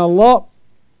dependence in Allah.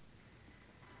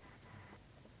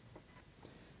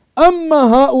 أما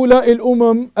هؤلاء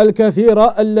الأمم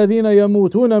الكثيرة الذين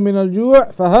يموتون من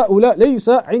الجوع فهؤلاء ليس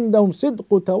عندهم صدق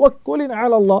توكل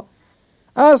على الله.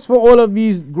 As for all of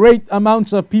these great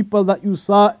amounts of people that you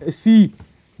see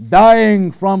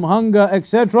dying from hunger,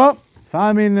 etc.,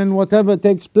 famine and whatever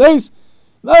takes place,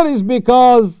 that is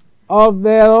because of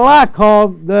their lack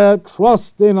of the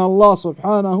trust in Allah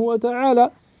subhanahu wa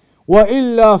ta'ala.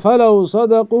 وَإِلَّا فَلَوْ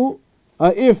صَدَقُوا,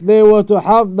 if they were to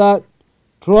have that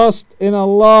trust in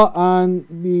Allah and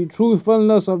the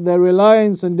truthfulness of their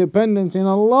reliance and dependence in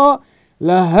Allah,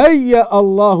 لَهَيَّأَ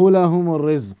اللَّهُ لَهُمُ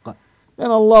الرِّزْقَ, then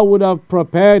Allah would have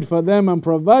prepared for them and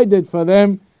provided for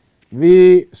them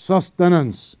the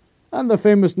sustenance. And the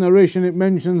famous narration, it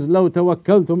mentions, لَوْ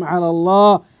تَوَكَّلْتُمْ عَلَى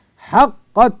اللَّهِ حَقَّ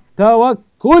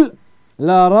التَّوَكُّلِ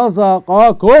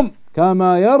لَرَزَقَكُمْ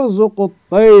كَمَا يَرْزُقُ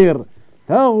الطَّيْرُ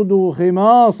تَغْدُو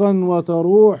خِمَاصًا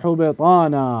وَتَرُوحُ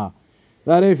بِطَانًا.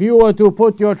 That if you were to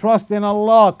put your trust in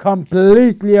Allah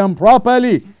completely and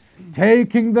properly,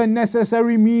 taking the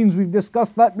necessary means, we've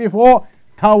discussed that before.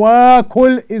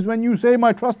 Tawakkul is when you say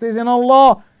my trust is in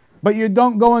Allah, but you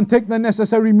don't go and take the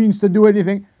necessary means to do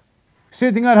anything.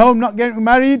 Sitting at home not getting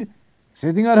married,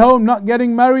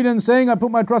 and saying I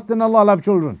put my trust in Allah, I'll have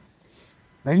children.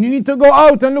 Then you need to go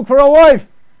out and look for a wife.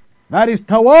 That is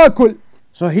tawakkul.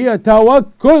 So here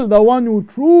tawakkul, the one who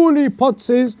truly puts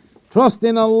his trust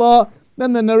in Allah.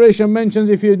 Then the narration mentions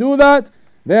if you do that,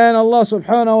 then Allah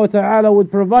subhanahu wa ta'ala would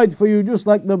provide for you, just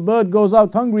like the bird goes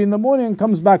out hungry in the morning and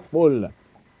comes back full.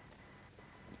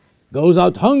 Goes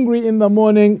out hungry in the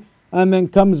morning and then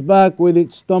comes back with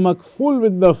its stomach full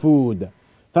with the food.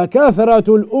 فَكَثْرَةُ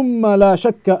الْأُمَّةِ لَا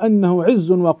شَكَّ أَنَّهُ عِزٌّ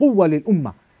وَقُوَّةٌ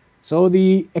لِلْأُمَّةِ. So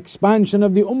the expansion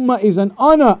of the ummah is an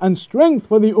honor and strength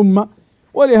for the ummah.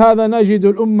 وَلِهَذَا نَجِدُ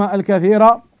الْأُمَّةَ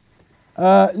الْكَثِيرَةَ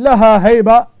لها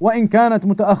هيبة وإن كانت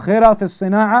متأخرة في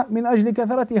الصناعة من أجل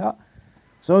كثرتها.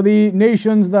 So the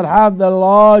nations that have the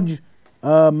large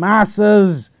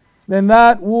masses, then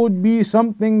that would be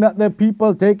something that the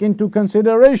people take into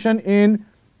consideration in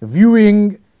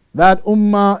viewing that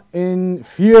ummah, in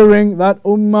fearing that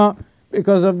ummah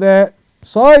because of their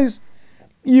size,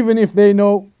 even if they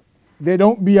know they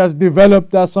don't be as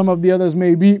developed as some of the others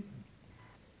may be.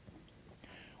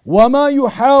 وما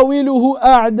يحاوله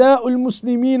أعداء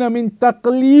المسلمين من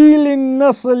تقليل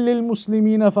النصر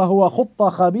للمسلمين فهو خطة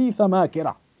خبيثة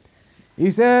ماكرة.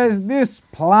 He says this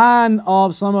plan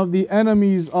of some of the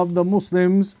enemies of the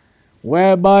Muslims,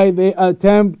 whereby they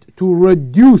attempt to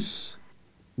reduce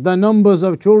the numbers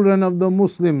of children of the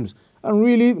Muslims, and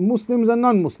really Muslims and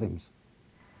non-Muslims.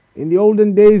 In the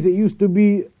olden days it used to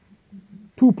be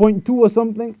 2.2 or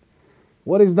something.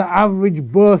 What is the average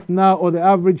birth now, or the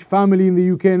average family in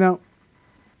the UK now?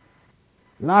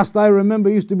 Last I remember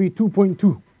it used to be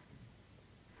 2.2.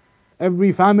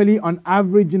 every family on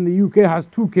average in the UK has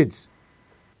 2 kids.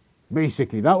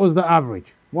 Basically, that was the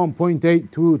average,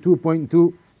 1.8, 2,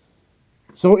 2.2.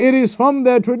 So it is from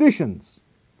their traditions,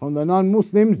 from the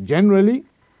non-Muslims generally,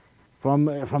 from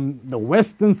the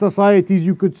Western societies,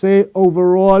 you could say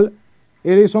overall,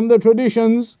 it is from the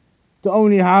traditions to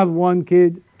only have 1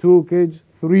 kid, 2 kids,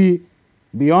 3.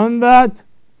 Beyond that,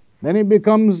 then it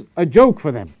becomes a joke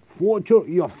for them. 4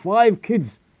 children, you have 5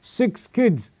 kids, 6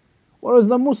 kids. Whereas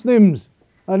the Muslims,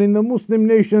 and in the Muslim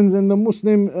nations and the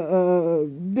Muslim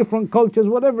different cultures,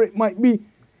 whatever it might be,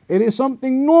 it is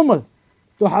something normal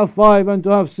to have 5 and to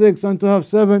have 6 and to have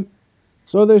 7.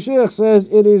 So the Shaykh says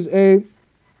it is a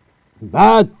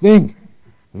bad thing,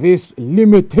 this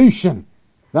limitation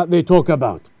that they talk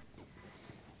about.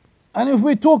 And if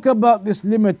we talk about this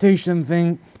limitation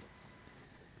thing,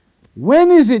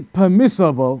 when is it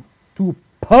permissible to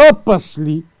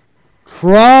purposely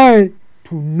try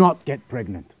to not get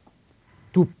pregnant?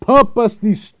 To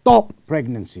purposely stop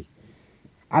pregnancy?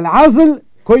 Al-azl,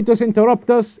 coitus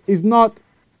interruptus, is not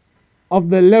of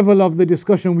the level of the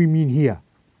discussion we mean here.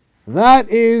 That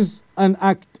is an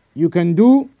act you can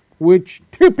do which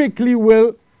typically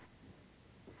will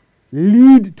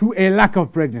lead to a lack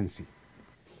of pregnancy.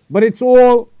 But it's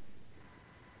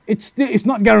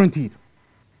not guaranteed.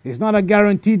 It's not a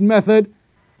guaranteed method,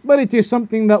 but it is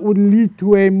something that would lead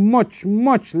to a much,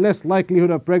 much less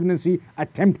likelihood of pregnancy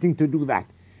attempting to do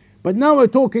that. But now we're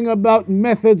talking about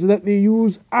methods that they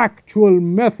use, actual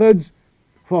methods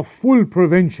for full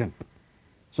prevention.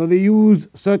 So they use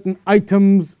certain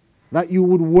items that you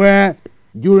would wear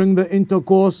during the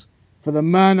intercourse for the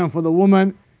man and for the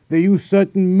woman. They use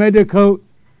certain medical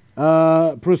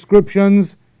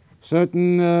prescriptions,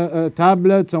 certain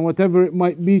tablets and whatever it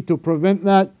might be to prevent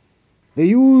that. They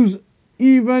use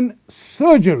even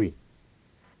surgery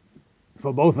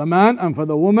for both the man and for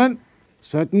the woman.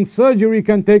 Certain surgery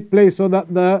can take place so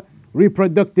that the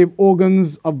reproductive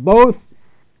organs of both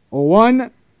or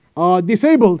one are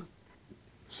disabled.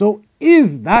 So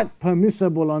is that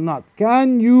permissible or not?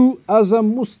 Can you as a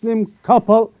Muslim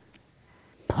couple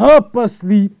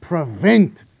purposely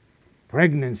prevent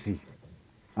pregnancy?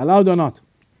 Allowed or not?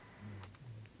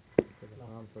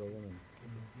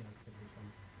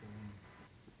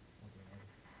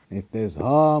 If there's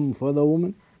harm for the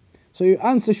woman. So your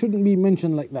answer shouldn't be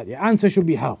mentioned like that. Your answer should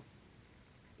be how?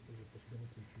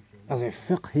 As a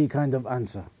fiqhi kind of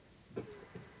answer.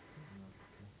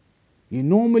 You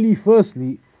normally,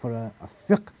 firstly, for a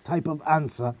fiqh type of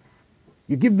answer,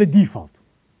 you give the default.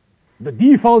 The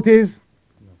default is,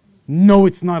 no,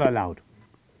 it's not allowed.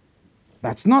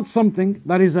 That's not something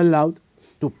that is allowed.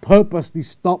 To purposely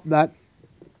stop that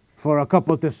for a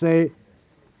couple to say,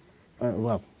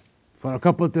 we're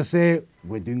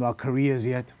doing our careers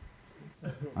yet.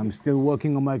 I'm still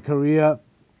working on my career.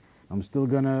 I'm still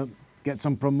gonna get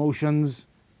some promotions.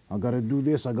 I gotta do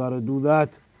this, I gotta do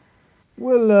that.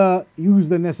 We'll use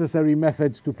the necessary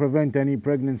methods to prevent any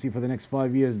pregnancy for the next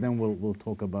 5 years, then we'll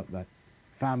talk about that.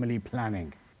 Family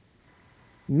planning.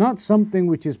 Not something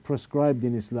which is prescribed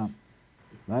in Islam.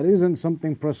 That isn't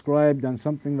something prescribed and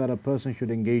something that a person should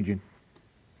engage in.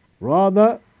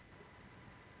 Rather,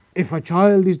 if a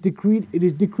child is decreed, it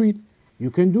is decreed. You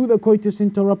can do the coitus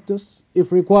interruptus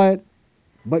if required,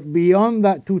 but beyond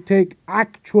that, to take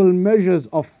actual measures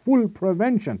of full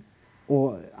prevention,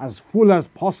 or as full as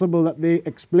possible that they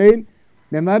explain,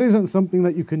 then that isn't something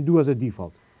that you can do as a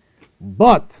default.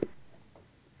 But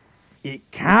it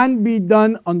can be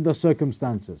done under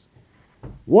circumstances.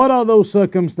 What are those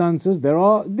circumstances? There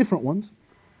are different ones.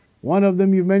 One of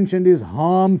them you mentioned is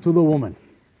harm to the woman.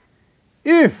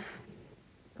 If,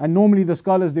 and normally the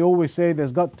scholars, they always say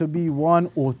there's got to be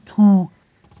 1 or 2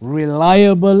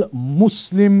 reliable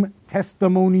Muslim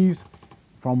testimonies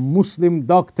from Muslim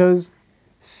doctors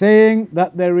saying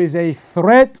that there is a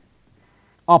threat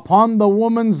upon the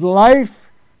woman's life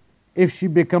if she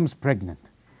becomes pregnant.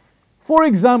 For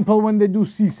example, when they do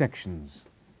C-sections,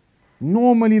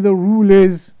 normally the rule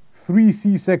is 3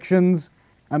 C-sections,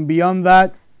 and beyond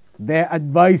that, their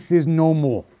advice is no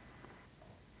more.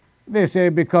 They say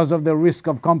because of the risk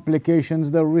of complications,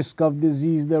 the risk of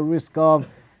disease, the risk of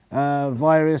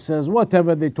viruses,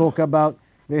 whatever they talk about,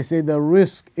 they say the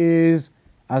risk is,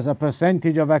 as a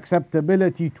percentage of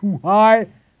acceptability, too high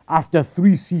after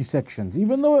 3 C-sections.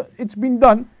 Even though it's been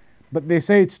done, but they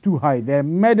say it's too high. Their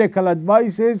medical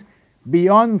advice is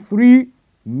beyond 3.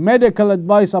 Medical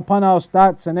advice upon our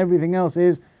stats and everything else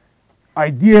is,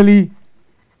 ideally,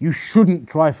 you shouldn't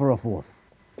try for a 4th.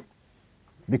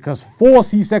 Because 4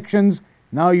 C-sections,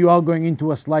 now you are going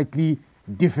into a slightly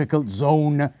difficult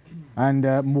zone and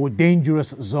a more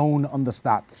dangerous zone on the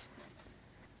stats.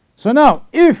 So now,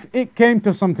 if it came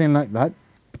to something like that,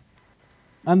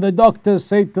 and the doctors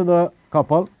say to the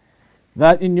couple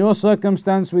that in your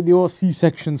circumstance with your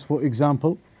C-sections, for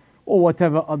example, or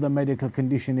whatever other medical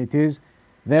condition it is,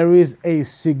 there is a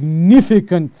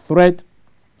significant threat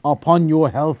upon your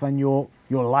health and your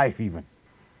life even,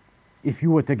 if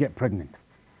you were to get pregnant.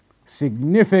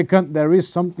 Significant, there is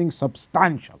something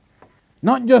substantial.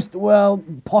 Not just, well,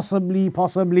 possibly,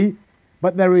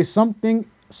 but there is something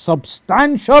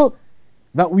substantial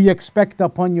that we expect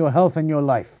upon your health and your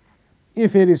life.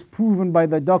 If it is proven by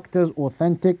the doctors,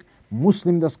 authentic,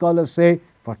 Muslim, the scholars say,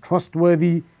 for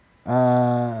trustworthy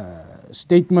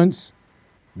statements,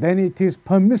 then it is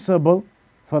permissible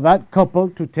for that couple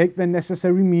to take the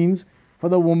necessary means for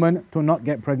the woman to not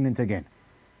get pregnant again.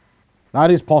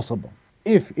 That is possible.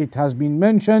 If it has been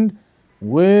mentioned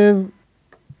with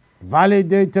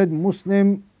validated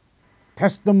Muslim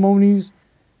testimonies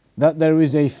that there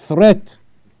is a threat,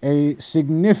 a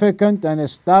significant and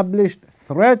established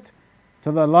threat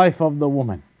to the life of the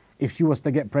woman if she was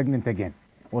to get pregnant again,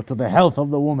 or to the health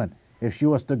of the woman if she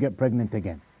was to get pregnant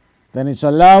again, then it's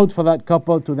allowed for that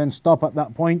couple to then stop at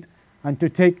that point and to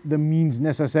take the means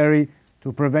necessary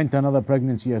to prevent another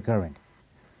pregnancy occurring.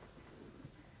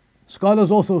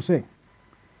 Scholars also say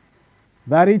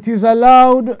that it is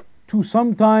allowed to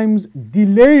sometimes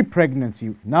delay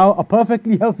pregnancy. Now, a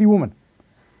perfectly healthy woman,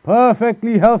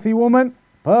 perfectly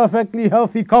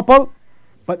healthy couple,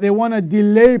 but they want to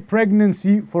delay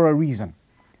pregnancy for a reason.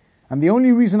 And the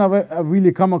only reason I've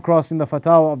really come across in the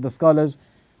fatwa of the scholars,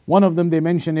 one of them they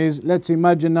mention is, let's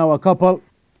imagine now a couple,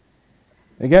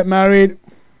 they get married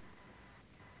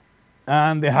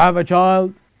and they have a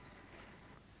child,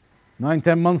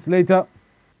 9-10 months later,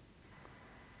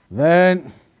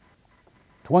 then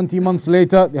 20 months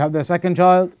later they have their second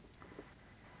child,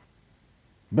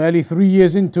 barely 3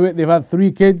 years into it they've had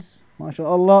 3 kids,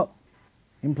 mashallah,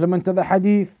 implemented the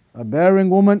hadith, a bearing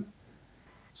woman.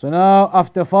 So now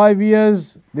after 5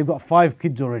 years they've got 5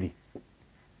 kids already.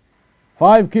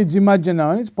 5 kids, imagine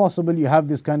now, and it's possible you have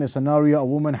this kind of scenario, a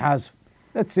woman has,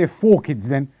 let's say 4 kids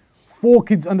then, 4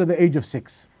 kids under the age of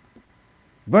 6.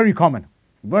 Very common,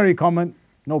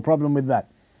 no problem with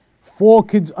that. 4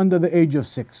 kids under the age of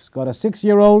 6. Got a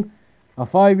 6-year-old, a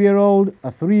 5-year-old,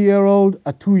 a 3-year-old,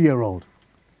 a 2-year-old.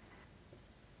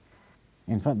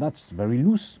 In fact, that's very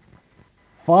loose.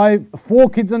 4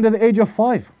 kids under the age of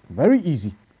 5. Very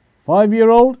easy.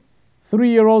 5-year-old,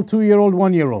 3-year-old, 2-year-old,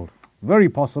 1-year-old. Very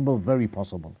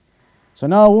possible. So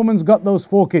now a woman's got those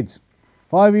 4 kids.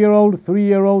 5-year-old,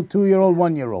 3-year-old, 2-year-old,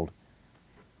 1-year-old.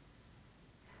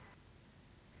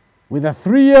 With a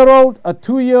 3-year-old, a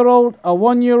 2-year-old, a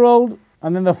 1-year-old,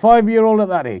 and then the 5-year-old at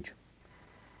that age.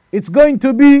 It's going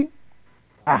to be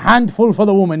a handful for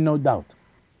the woman, no doubt,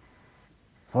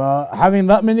 for having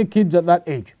that many kids at that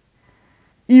age.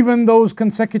 Even those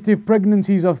consecutive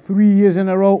pregnancies of 3 years in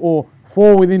a row or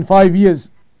 4 within 5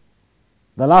 years.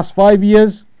 The last 5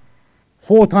 years,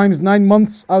 4 times 9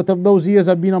 months out of those years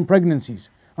have been on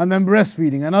pregnancies. And then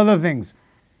breastfeeding and other things.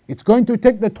 It's going to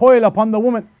take the toll upon the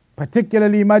woman.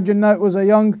 Particularly imagine now it was a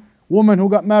young woman who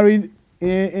got married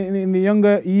in the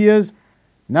younger years.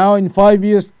 Now in 5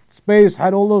 years space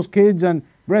had all those kids and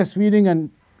breastfeeding,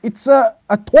 and it's a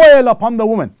toil upon the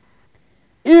woman.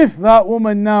 If that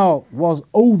woman now was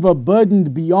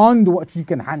overburdened beyond what she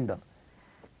can handle,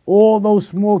 all those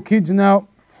small kids now,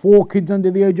 4 kids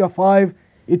under the age of 5,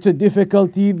 it's a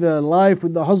difficulty, the life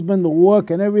with the husband, the work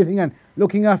and everything, and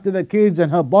looking after the kids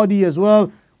and her body as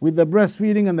well, with the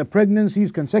breastfeeding and the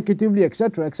pregnancies consecutively,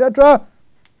 etc., etc.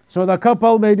 So the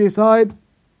couple, they decide,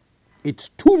 it's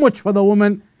too much for the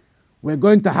woman, we're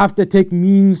going to have to take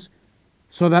means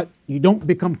so that you don't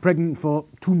become pregnant for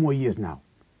 2 more years now.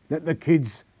 Let the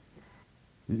kids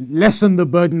lessen the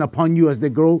burden upon you as they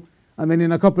grow, and then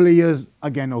in a couple of years,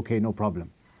 again, okay, no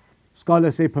problem.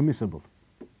 Scholars say permissible.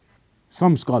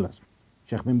 Some scholars,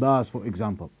 Sheikh bin Baz for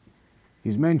example,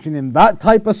 he's mentioned in that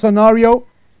type of scenario,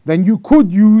 then you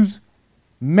could use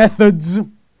methods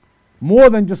more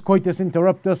than just coitus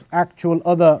interruptus, actual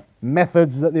other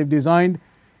methods that they've designed.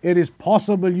 It is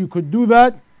possible you could do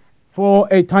that for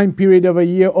a time period of a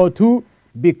year or 2,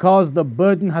 because the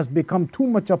burden has become too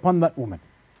much upon that woman.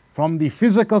 From the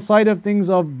physical side of things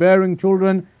of bearing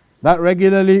children that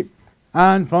regularly,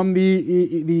 and from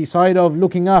the side of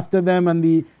looking after them and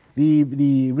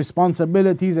the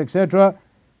responsibilities, etc.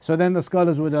 So then the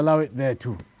scholars would allow it there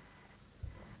too.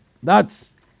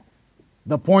 That's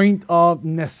the point of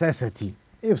necessity.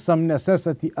 If some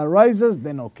necessity arises,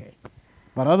 then okay.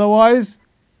 But otherwise,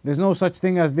 there's no such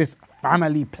thing as this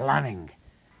family planning.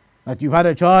 That you've had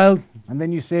a child and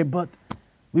then you say, but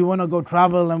we want to go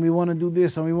travel and we want to do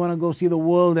this and we want to go see the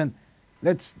world and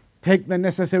let's take the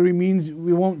necessary means.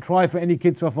 We won't try for any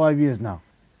kids for 5 years now.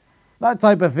 That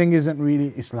type of thing isn't really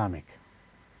Islamic.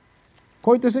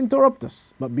 Coitus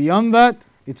interruptus. But beyond that,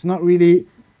 it's not really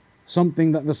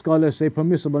something that the scholars say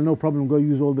permissible. No problem, go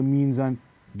use all the means and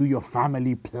do your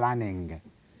family planning.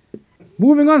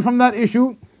 Moving on from that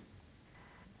issue,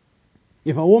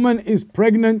 if a woman is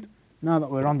pregnant, now that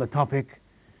we're on the topic,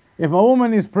 if a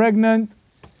woman is pregnant,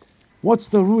 what's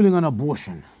the ruling on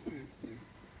abortion?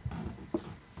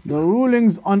 The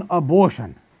rulings on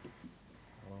abortion.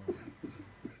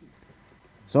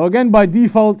 So again, by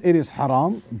default, it is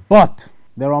haram, but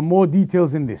there are more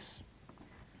details in this.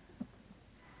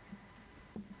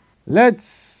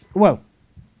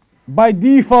 By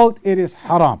default, it is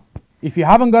haram. If you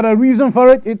haven't got a reason for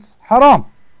it, it's haram.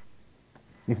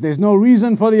 If there's no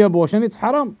reason for the abortion, it's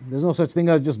haram. There's no such thing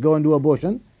as just go and do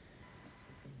abortion.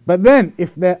 But then,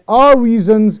 if there are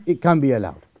reasons, it can be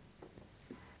allowed.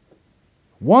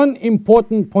 One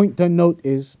important point to note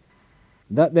is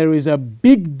that there is a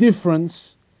big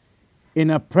difference in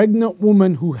a pregnant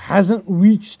woman who hasn't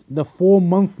reached the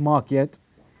 4-month mark yet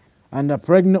and a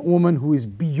pregnant woman who is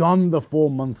beyond the 4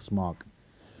 months mark.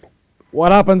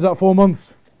 What happens at 4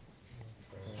 months?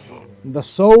 The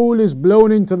soul is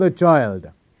blown into the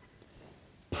child.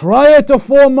 Prior to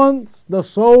 4 months, the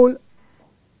soul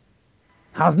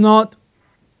has not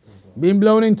been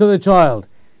blown into the child.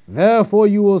 Therefore,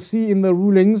 you will see in the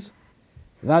rulings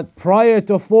that prior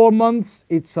to 4 months,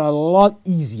 it's a lot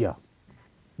easier.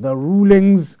 The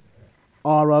rulings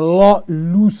are a lot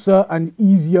looser and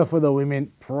easier for the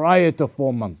women prior to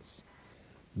 4 months.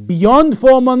 Beyond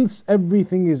 4 months,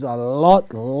 everything is a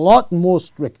lot more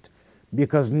strict,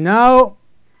 because now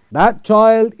that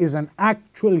child is an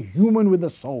actual human with a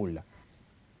soul.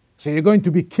 So you're going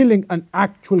to be killing an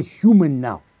actual human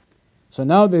now. So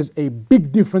now there's a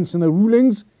big difference in the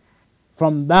rulings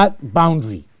from that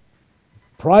boundary.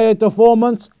 Prior to 4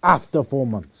 months, after 4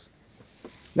 months.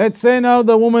 Let's say now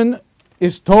the woman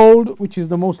is told, which is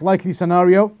the most likely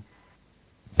scenario,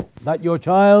 that your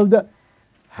child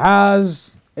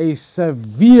has a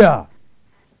severe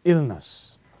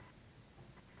illness.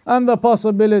 And the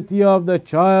possibility of the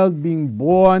child being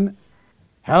born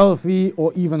healthy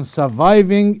or even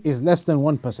surviving is less than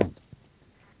 1%.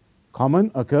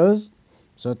 Common occurs,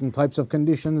 certain types of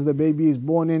conditions the baby is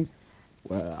born in,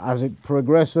 as it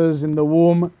progresses in the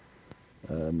womb,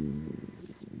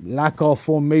 lack of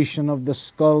formation of the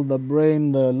skull, the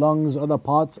brain, the lungs, other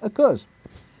parts occurs.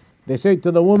 They say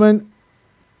to the woman,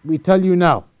 we tell you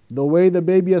now, the way the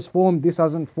baby has formed, this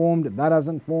hasn't formed, that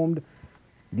hasn't formed,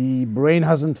 the brain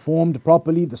hasn't formed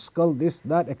properly, the skull, this,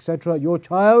 that, etc. Your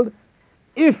child,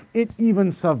 if it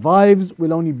even survives,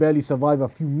 will only barely survive a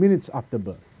few minutes after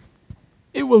birth.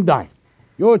 It will die.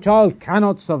 Your child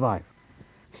cannot survive.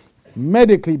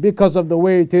 Medically, because of the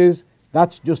way it is,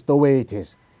 that's just the way it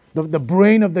is. The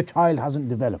brain of the child hasn't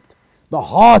developed. The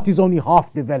heart is only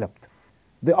half developed.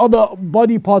 The other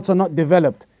body parts are not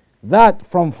developed. That,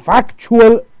 from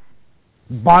factual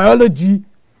biology,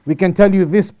 we can tell you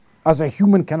this as a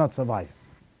human cannot survive.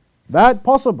 That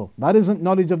possible. That isn't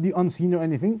knowledge of the unseen or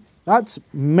anything. That's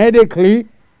medically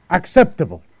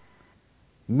acceptable.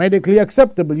 Medically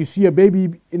acceptable. You see a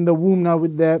baby in the womb now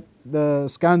with the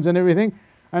scans and everything,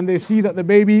 and they see that the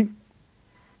baby,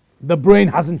 the brain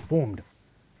hasn't formed.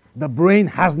 The brain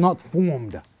has not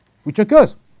formed, which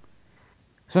occurs.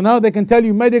 So now they can tell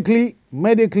you medically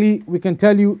we can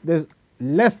tell you there's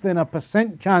less than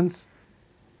 1% chance,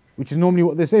 which is normally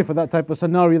what they say for that type of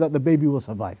scenario, that the baby will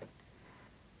survive.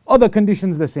 Other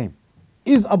conditions the same.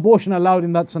 Is abortion allowed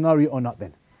in that scenario or not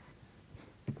then?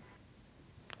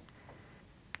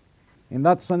 In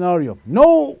that scenario,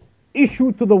 no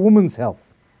issue to the woman's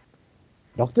health.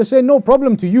 Doctors say no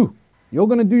problem to you. You're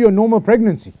going to do your normal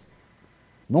pregnancy.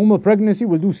 Normal pregnancy,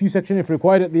 we'll do C-section if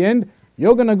required at the end.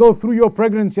 You're going to go through your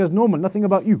pregnancy as normal, nothing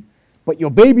about you. But your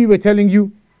baby, we're telling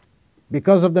you,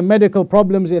 because of the medical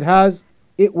problems it has,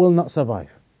 it will not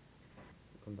survive.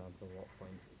 Come down to what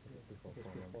point? It's before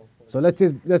 4 months. So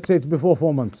let's say it's before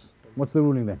 4 months. What's the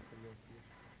ruling then?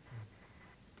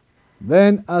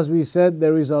 Then, as we said,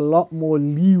 there is a lot more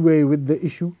leeway with the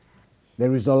issue.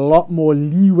 There is a lot more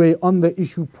leeway on the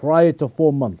issue prior to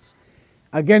 4 months.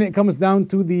 Again, it comes down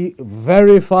to the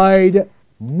verified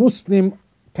Muslim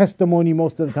testimony.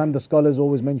 Most of the time, the scholars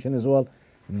always mention as well.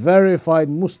 Verified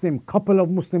Muslim, couple of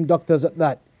Muslim doctors at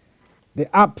that. They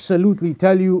absolutely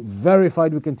tell you,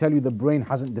 verified, we can tell you the brain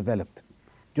hasn't developed.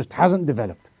 Just hasn't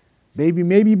developed. Baby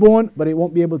may be born, but it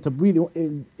won't be able to breathe.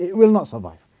 It will not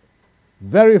survive.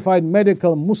 Verified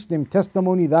medical Muslim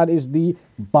testimony, that is the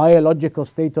biological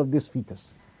state of this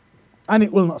fetus. and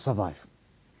it will not survive.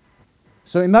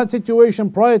 So in that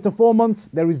situation, prior to 4 months,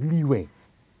 there is leeway.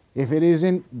 If it is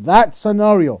in that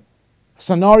scenario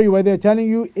where they're telling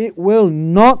you it will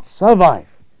not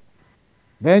survive,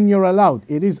 then you're allowed.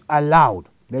 It is allowed.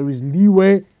 There is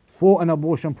leeway for an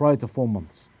abortion prior to 4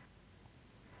 months.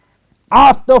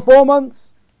 After 4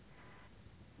 months,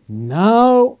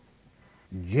 now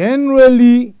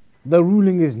generally the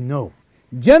ruling is no.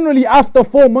 Generally after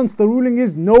 4 months the ruling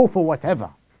is no for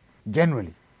whatever.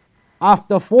 Generally.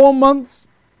 After 4 months,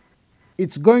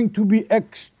 it's going to be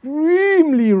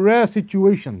extremely rare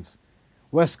situations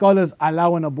where scholars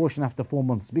allow an abortion after 4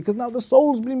 months, because now the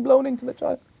soul's been blown into the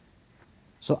child.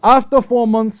 So after 4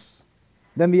 months,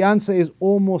 then the answer is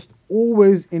almost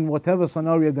always in whatever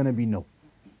scenario going to be no.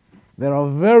 There are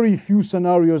very few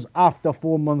scenarios after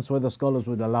 4 months where the scholars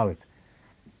would allow it.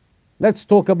 Let's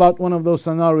talk about one of those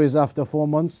scenarios after 4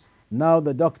 months. Now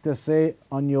the doctors say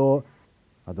on your,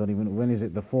 I don't even know, when is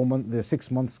it, the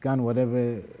 6 month scan,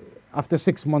 whatever, after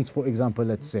 6 months, for example,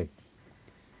 let's say.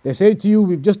 They say to you,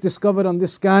 we've just discovered on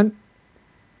this scan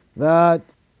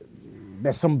that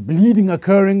there's some bleeding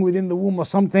occurring within the womb or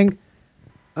something,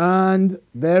 and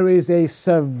there is a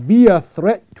severe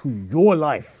threat to your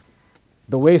life.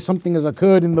 The way something has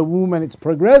occurred in the womb and it's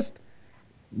progressed,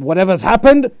 whatever's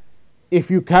happened, if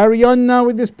you carry on now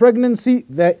with this pregnancy,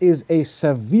 there is a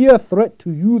severe threat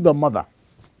to you, the mother.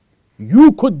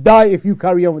 You could die if you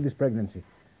carry on with this pregnancy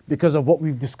because of what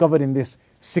we've discovered in this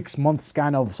 6 month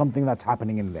scan of something that's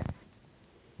happening in there.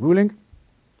 Ruling?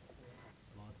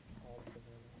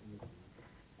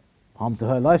 Harm to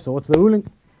her life. So what's the ruling?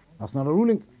 That's not a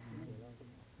ruling.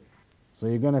 So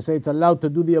you're going to say it's allowed to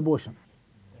do the abortion.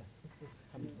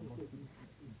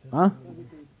 Huh?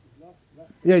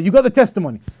 Yeah, you got the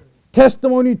testimony.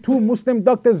 Testimony, 2 Muslim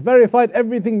doctors verified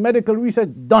everything, medical research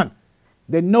done.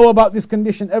 They know about this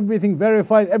condition, everything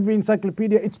verified, every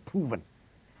encyclopedia, it's proven.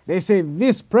 They say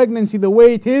this pregnancy, the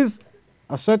way it is,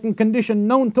 a certain condition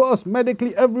known to us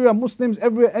medically everywhere, Muslims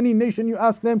everywhere, any nation you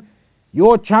ask them,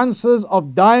 your chances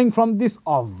of dying from this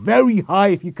are very high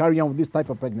if you carry on with this type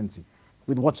of pregnancy,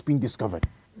 with what's been discovered.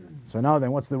 So now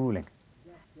then, what's the ruling?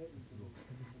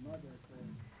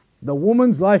 The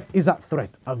woman's life is at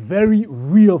threat, a very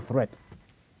real threat.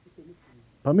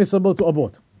 Permissible to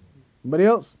abort. Anybody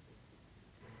else?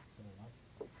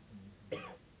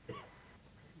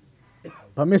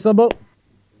 Permissible?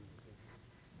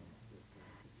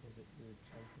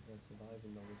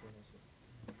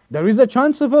 There is a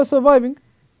chance of her surviving.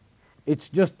 It's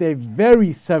just a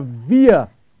very severe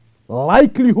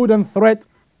likelihood and threat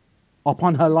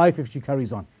upon her life if she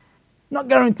carries on. Not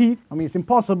guaranteed. I mean, it's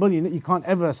impossible. You can't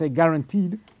ever say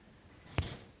guaranteed.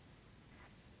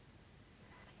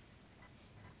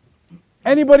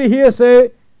 Anybody here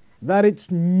say that it's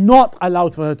not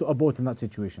allowed for her to abort in that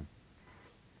situation?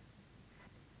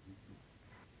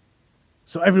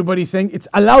 So everybody's saying it's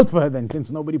allowed for her then,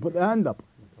 since nobody put their hand up.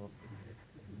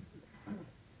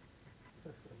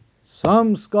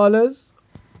 Some scholars,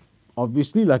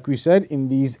 obviously, like we said, in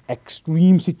these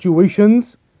extreme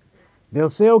situations, they'll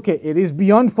say, okay, it is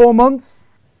beyond 4 months,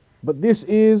 but this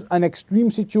is an extreme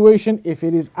situation. If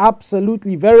it is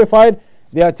absolutely verified,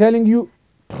 they are telling you,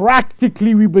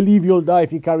 practically we believe you'll die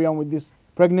if you carry on with this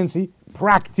pregnancy.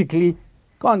 Practically.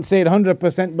 Can't say it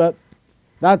 100%, but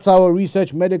that's our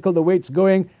research, medical, the way it's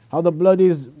going, how the blood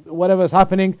is, whatever's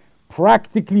happening.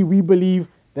 Practically we believe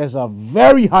there's a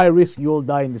very high risk you'll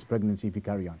die in this pregnancy if you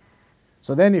carry on.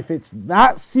 So then if it's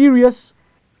that serious,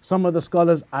 some of the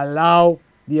scholars allow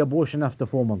the abortion after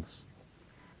 4 months.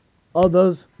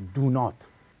 Others do not.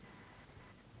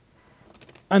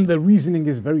 And the reasoning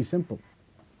is very simple.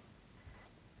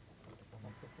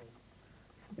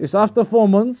 It's after 4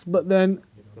 months, but then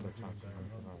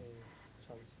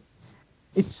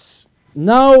it's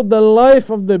now the life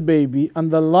of the baby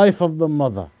and the life of the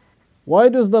mother. Why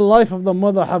does the life of the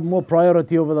mother have more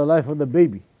priority over the life of the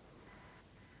baby?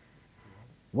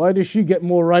 Why does she get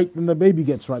more right than the baby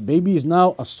gets right? Baby is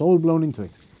now a soul blown into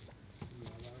it.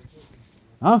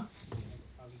 Huh?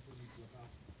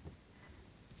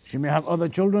 She may have other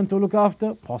children to look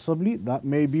after, possibly. That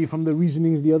may be from the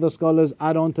reasonings the other scholars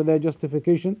add on to their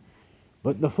justification.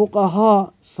 But the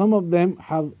fuqaha, some of them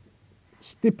have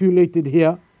stipulated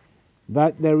here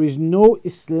that there is no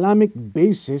Islamic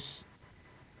basis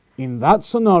in that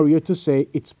scenario to say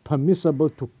it's permissible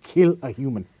to kill a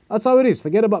human. That's how it is.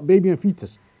 Forget about baby and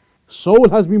fetus. Soul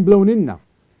has been blown in now.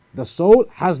 The soul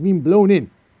has been blown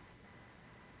in.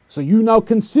 So you now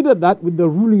consider that with the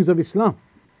rulings of Islam.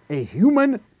 A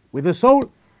human with a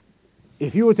soul.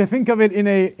 If you were to think of it in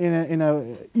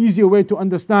a easier way to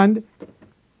understand,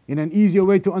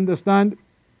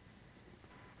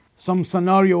 some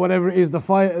scenario, whatever it is,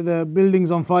 the building's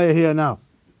on fire here now.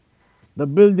 The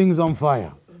building's on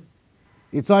fire.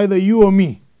 It's either you or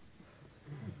me.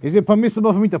 Is it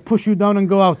permissible for me to push you down and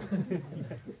go out?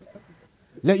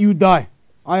 Let you die.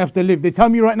 I have to live. They tell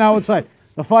me right now outside,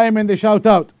 the firemen, they shout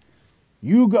out,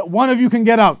 one of you can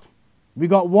get out. We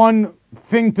got one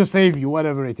thing to save you,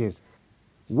 whatever it is.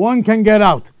 One can get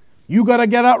out. You got to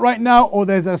get out right now, or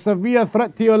there's a severe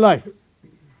threat to your life.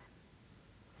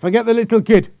 Forget the little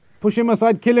kid. Push him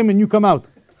aside, kill him, and you come out.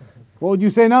 What would you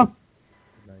say now?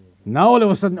 Now all of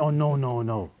a sudden, oh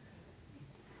no.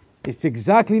 It's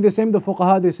exactly the same. The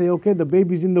fuqaha, they say, okay, the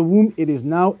baby's in the womb. It is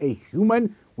now a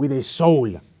human with a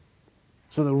soul.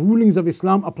 So the rulings of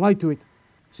Islam apply to it.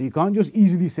 So you can't just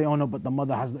easily say, oh no, but the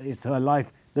mother it's her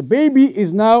life. The baby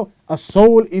is now a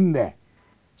soul in there.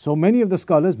 So many of the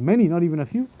scholars, many, not even a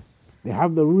few, they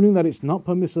have the ruling that it's not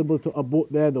permissible to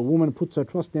abort there. The woman puts her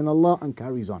trust in Allah and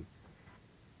carries on.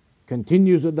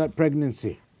 Continues with that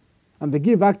pregnancy. And they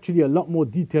give actually a lot more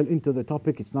detail into the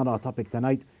topic. It's not our topic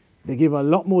tonight. They give a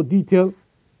lot more detail.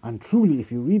 And truly,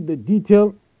 if you read the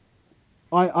detail,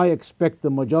 I expect the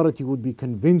majority would be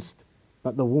convinced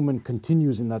that the woman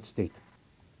continues in that state.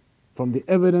 From the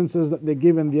evidences that they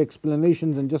give and the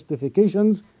explanations and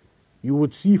justifications, you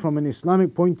would see from an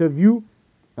Islamic point of view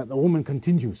that the woman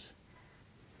continues.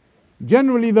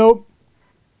 Generally though,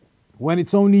 when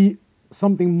it's only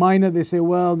something minor, they say,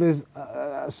 well, there's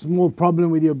a small problem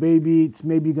with your baby, it's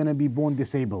maybe going to be born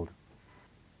disabled.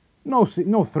 No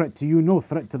threat to you, no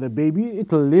threat to the baby,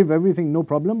 it'll live, everything, no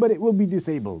problem, but it will be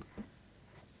disabled.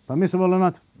 Permissible or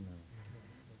not? No.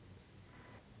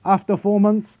 After 4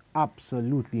 months,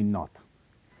 absolutely not.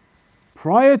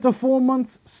 Prior to 4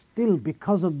 months, still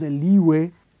because of the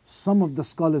leeway, some of the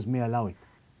scholars may allow it.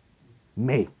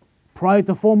 May. Prior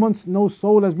to 4 months, no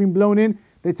soul has been blown in.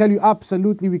 They tell you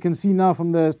absolutely, we can see now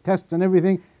from the tests and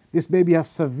everything, this baby has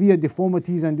severe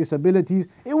deformities and disabilities.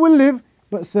 It will live,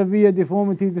 but severe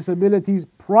deformities, disabilities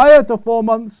prior to 4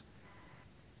 months.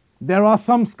 There are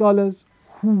some scholars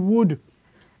who would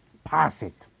pass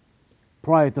it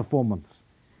prior to 4 months.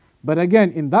 But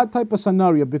again, in that type of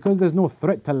scenario, because there's no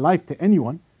threat to life to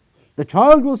anyone, the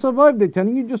child will survive. They're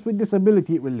telling you just with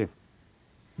disability it will live.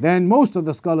 Then most of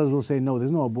the scholars will say, no,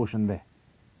 there's no abortion there.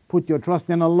 Put your trust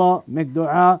in Allah, make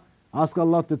dua, ask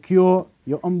Allah to cure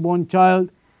your unborn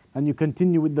child, and you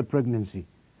continue with the pregnancy.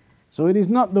 So it is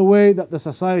not the way that the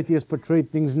society has portrayed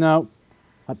things now,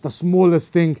 at the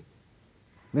smallest thing,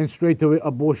 then straight away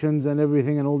abortions and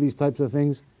everything and all these types of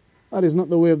things. That is not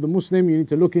the way of the Muslim. You need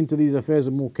to look into these affairs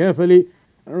more carefully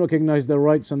and recognize the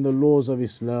rights and the laws of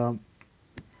Islam.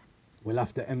 We'll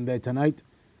have to end there tonight.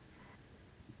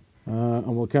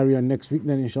 And we'll carry on next week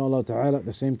then, inshallah ta'ala, at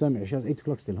the same time. Isha is 8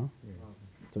 o'clock still, huh? Yeah.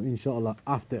 So inshallah,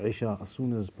 after Isha, as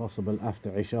soon as possible,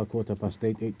 after Isha,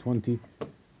 8:15, 8:20,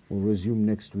 we'll resume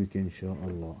next week,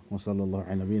 inshallah. Wa sallallahu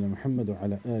ala nabiyyina Muhammad wa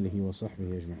ala alihi wa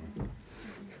sahbihi ajma'in.